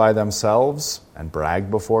justify themselves and brag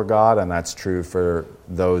before God, and that's true for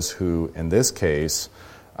those who, in this case,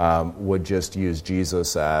 would just use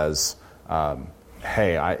Jesus as,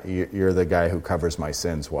 hey, you're the guy who covers my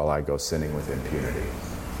sins while I go sinning with impunity.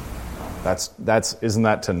 Isn't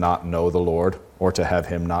that to not know the Lord, or to have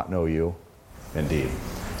him not know you? Indeed.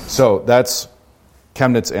 So that's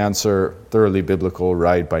Chemnitz's answer, thoroughly biblical,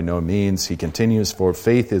 right? By no means. He continues, for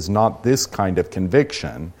faith is not this kind of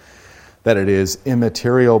conviction, that it is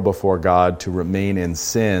immaterial before God to remain in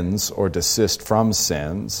sins or desist from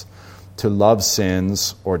sins, to love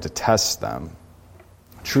sins or detest them.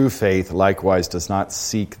 True faith likewise does not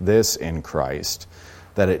seek this in Christ,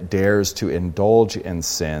 that it dares to indulge in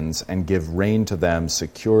sins and give rein to them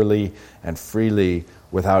securely and freely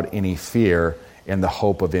without any fear in the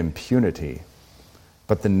hope of impunity.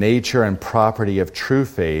 But the nature and property of true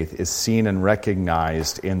faith is seen and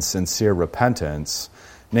recognized in sincere repentance,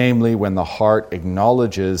 namely when the heart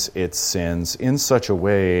acknowledges its sins in such a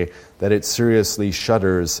way that it seriously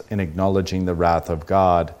shudders in acknowledging the wrath of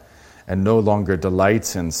God, and no longer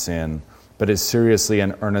delights in sin, but is seriously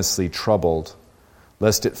and earnestly troubled,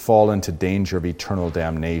 lest it fall into danger of eternal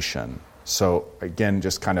damnation. So again,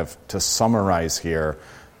 just kind of to summarize here,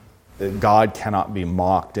 God cannot be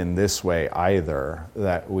mocked in this way either,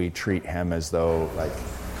 that we treat him as though like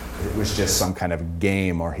it was just some kind of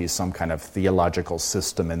game, or he's some kind of theological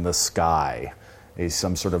system in the sky. He's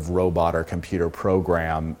some sort of robot or computer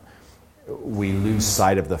program. We lose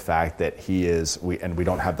sight of the fact that he is, and we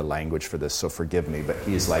don't have the language for this, so forgive me, but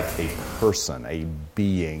he's like a person, a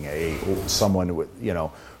being, someone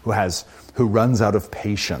who runs out of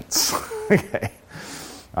patience. Okay,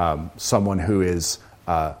 someone who is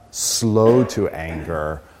slow to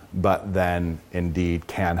anger, but then indeed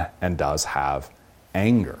can and does have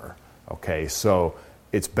anger. Okay, so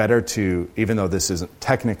it's better to, even though this isn't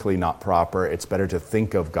technically not proper, it's better to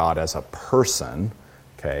think of God as a person,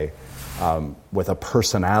 okay, with a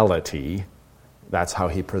personality. That's how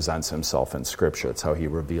he presents himself in Scripture. It's how he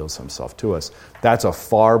reveals himself to us. That's a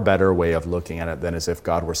far better way of looking at it than as if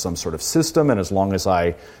God were some sort of system, and as long as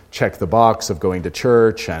I check the box of going to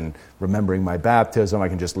church and remembering my baptism, I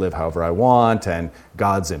can just live however I want, and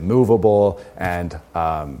God's immovable, and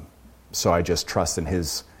so I just trust in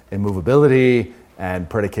his immovability and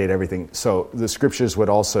predicate everything. So the Scriptures would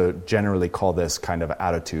also generally call this kind of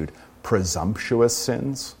attitude presumptuous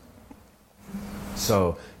sins.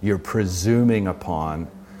 So you're presuming upon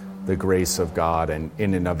the grace of God and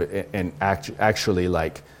actually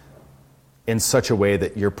like in such a way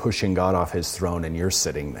that you're pushing God off his throne and you're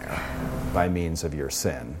sitting there by means of your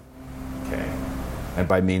sin. Okay. And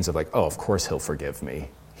by means of like, oh, of course he'll forgive me.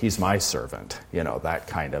 He's my servant. That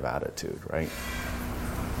kind of attitude, right?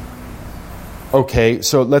 Okay,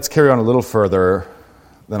 so let's carry on a little further.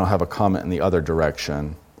 Then I'll have a comment in the other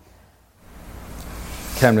direction.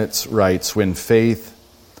 Chemnitz writes, when faith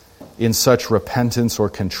in such repentance or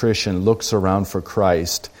contrition looks around for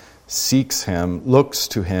Christ, seeks him, looks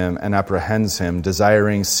to him, and apprehends him,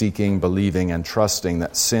 desiring, seeking, believing, and trusting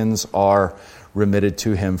that sins are remitted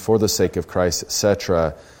to him for the sake of Christ,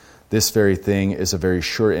 etc., this very thing is a very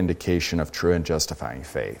sure indication of true and justifying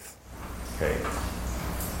faith. Okay.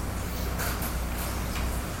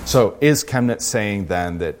 So is Chemnitz saying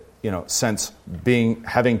then that, since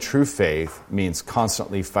having true faith means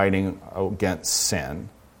constantly fighting against sin,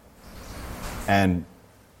 and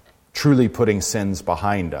truly putting sins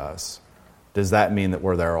behind us, does that mean that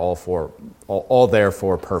we're there all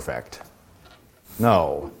therefore perfect?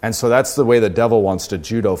 No. And so that's the way the devil wants to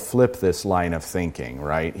judo flip this line of thinking,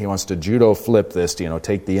 right? He wants to judo flip this,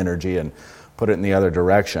 take the energy and put it in the other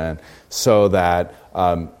direction so that,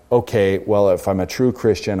 okay, well, if I'm a true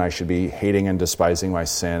Christian, I should be hating and despising my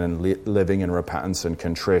sin and living in repentance and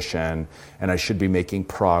contrition, and I should be making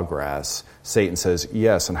progress. Satan says,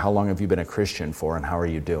 yes, and how long have you been a Christian for, and how are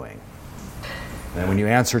you doing? And when you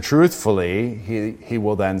answer truthfully, he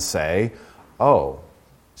will then say, oh,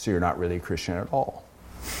 so you're not really a Christian at all.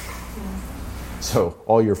 So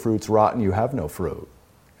all your fruit's rotten, you have no fruit.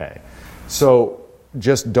 Okay. So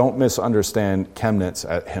just don't misunderstand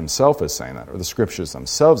Chemnitz himself as saying that, or the scriptures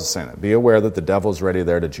themselves as saying that. Be aware that the devil's ready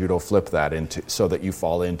there to judo flip that into so that you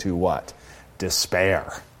fall into what?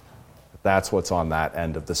 Despair. That's what's on that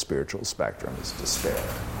end of the spiritual spectrum, is despair.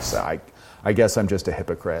 So I guess I'm just a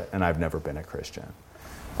hypocrite and I've never been a Christian.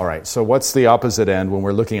 All right, so what's the opposite end when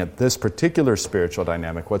we're looking at this particular spiritual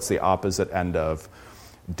dynamic? What's the opposite end of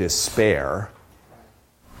despair?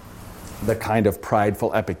 The kind of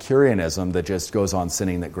prideful Epicureanism that just goes on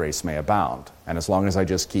sinning that grace may abound. And as long as I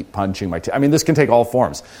just keep punching my this can take all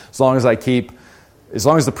forms. As long as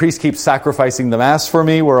the priest keeps sacrificing the Mass for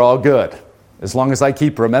me, we're all good. As long as I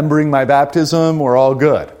keep remembering my baptism, we're all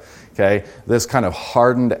good. Okay? This kind of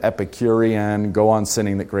hardened Epicurean, go on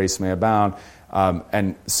sinning that grace may abound.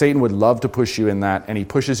 And Satan would love to push you in that, and he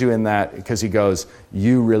pushes you in that because he goes,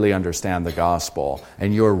 you really understand the gospel,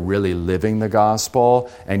 and you're really living the gospel,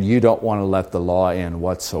 and you don't want to let the law in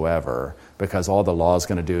whatsoever, because all the law is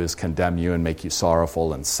going to do is condemn you and make you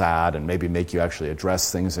sorrowful and sad, and maybe make you actually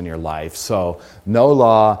address things in your life. So no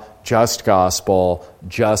law, just gospel,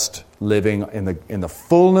 just living in the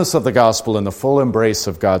fullness of the gospel, in the full embrace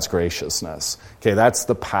of God's graciousness. Okay, that's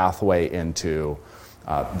the pathway into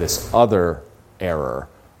this other error,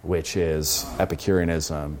 which is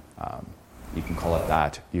Epicureanism. You can call it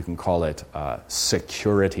that. You can call it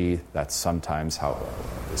security. That's sometimes how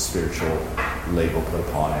the spiritual label put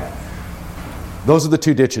upon it. Those are the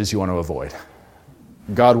two ditches you want to avoid.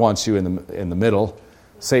 God wants you in the middle.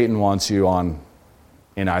 Satan wants you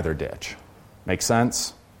in either ditch. Make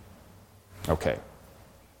sense? Okay.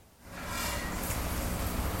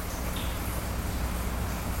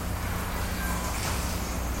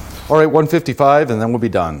 All right, 155, and then we'll be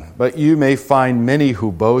done. But you may find many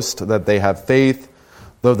who boast that they have faith,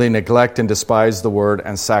 though they neglect and despise the word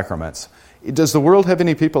and sacraments. Does the world have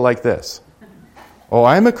any people like this? Oh,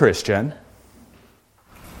 I'm a Christian.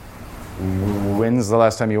 When's the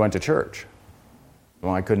last time you went to church?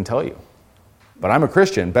 Well, I couldn't tell you. But I'm a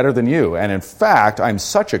Christian, better than you. And in fact, I'm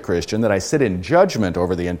such a Christian that I sit in judgment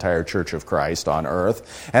over the entire Church of Christ on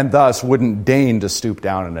earth, and thus wouldn't deign to stoop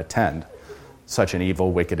down and attend such an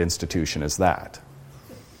evil, wicked institution as that.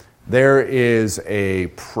 There is a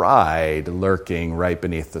pride lurking right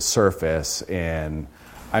beneath the surface in,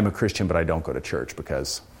 I'm a Christian, but I don't go to church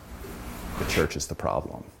because the church is the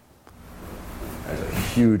problem. There's a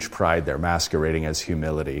huge pride there masquerading as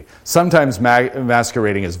humility. Sometimes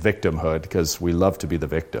masquerading as victimhood, because we love to be the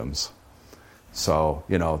victims. So,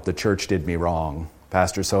 the church did me wrong.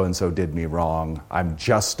 Pastor so-and-so did me wrong. I'm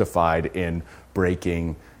justified in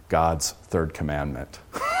breaking God's third commandment.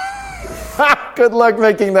 Good luck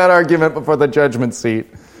making that argument before the judgment seat.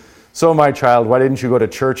 So, my child, why didn't you go to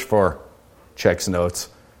church for, checks notes,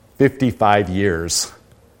 55 years?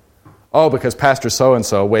 Oh, because Pastor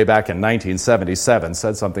so-and-so way back in 1977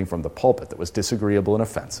 said something from the pulpit that was disagreeable and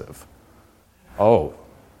offensive. Oh,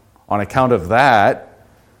 on account of that,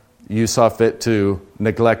 you saw fit to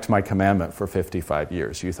neglect my commandment for 55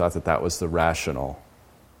 years. You thought that was the rational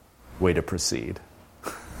way to proceed.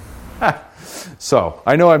 So,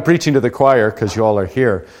 I know I'm preaching to the choir because you all are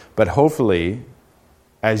here, but hopefully,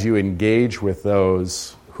 as you engage with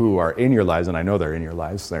those who are in your lives, and I know they're in your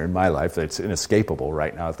lives, they're in my life, it's inescapable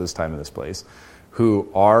right now at this time in this place, who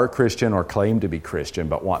are Christian or claim to be Christian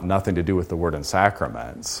but want nothing to do with the Word and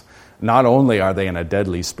Sacraments, not only are they in a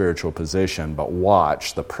deadly spiritual position, but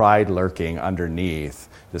watch the pride lurking underneath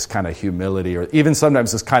this kind of humility, or even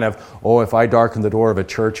sometimes this kind of, if I darken the door of a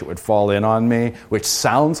church, it would fall in on me, which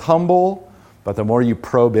sounds humble, but the more you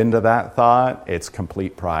probe into that thought, it's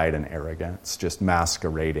complete pride and arrogance, just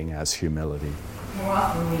masquerading as humility. More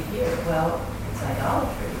often we hear, it's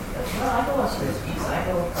idolatry. I go on Christmas, I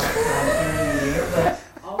go a couple times during the year, but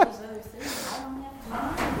all these other things, I don't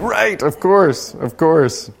have time. Right, of course.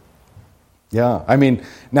 Yeah,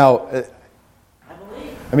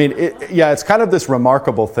 it's kind of this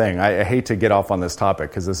remarkable thing. I hate to get off on this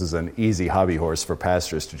topic because this is an easy hobby horse for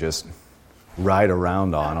pastors to just ride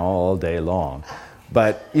around on all day long.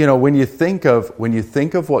 But, when you think of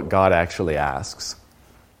what God actually asks,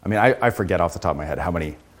 I mean, I forget off the top of my head how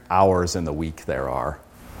many hours in the week there are.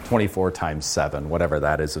 24 times 7, whatever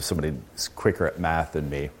that is, if somebody's quicker at math than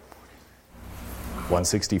me.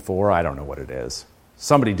 164, I don't know what it is.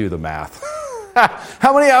 Somebody do the math.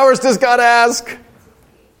 How many hours does God ask?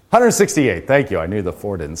 168, thank you. I knew the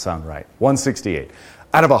 4 didn't sound right. 168.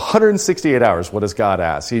 Out of 168 hours, what does God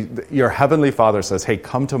ask? Your heavenly Father says, hey,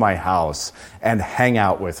 come to my house and hang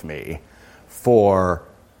out with me for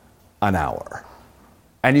an hour.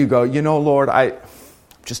 And you go, Lord, I'm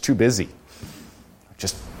just too busy.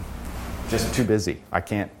 Just too busy. I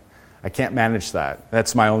can't manage that.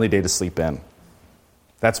 That's my only day to sleep in.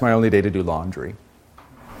 That's my only day to do laundry.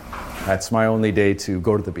 That's my only day to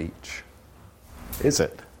go to the beach. Is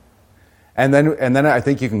it? And then I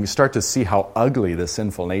think you can start to see how ugly the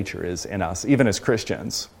sinful nature is in us, even as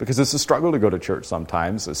Christians, because it's a struggle to go to church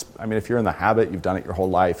sometimes. If you're in the habit, you've done it your whole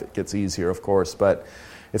life, it gets easier, of course, but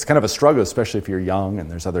it's kind of a struggle, especially if you're young and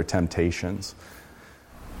there's other temptations.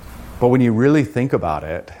 But when you really think about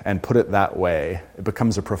it and put it that way, it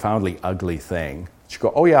becomes a profoundly ugly thing. You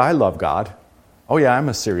go, oh yeah, I love God. Oh yeah, I'm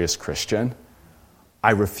a serious Christian.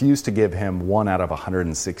 I refuse to give him 1 out of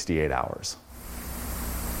 168 hours.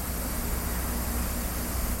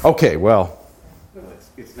 Okay, well.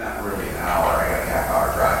 It's not really an hour. I got a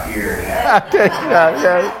half-hour drive here. Okay,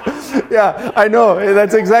 yeah, I know.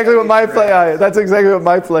 That's exactly what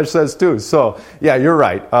my flesh says too. So, yeah, you're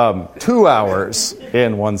right. 2 hours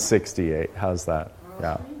in 168. How's that?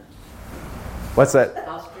 Yeah. What's that?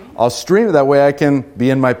 I'll stream it. That way I can be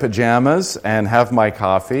in my pajamas and have my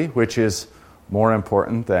coffee, which is more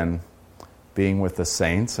important than being with the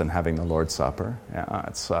saints and having the Lord's Supper. Yeah,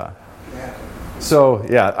 it's. So,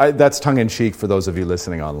 yeah, that's tongue-in-cheek for those of you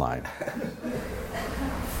listening online.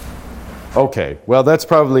 Okay, well, that's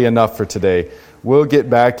probably enough for today. We'll get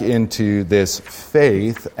back into this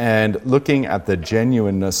faith and looking at the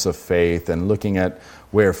genuineness of faith and looking at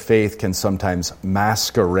where faith can sometimes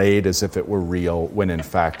masquerade as if it were real when in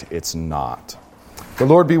fact it's not. The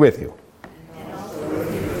Lord be with you.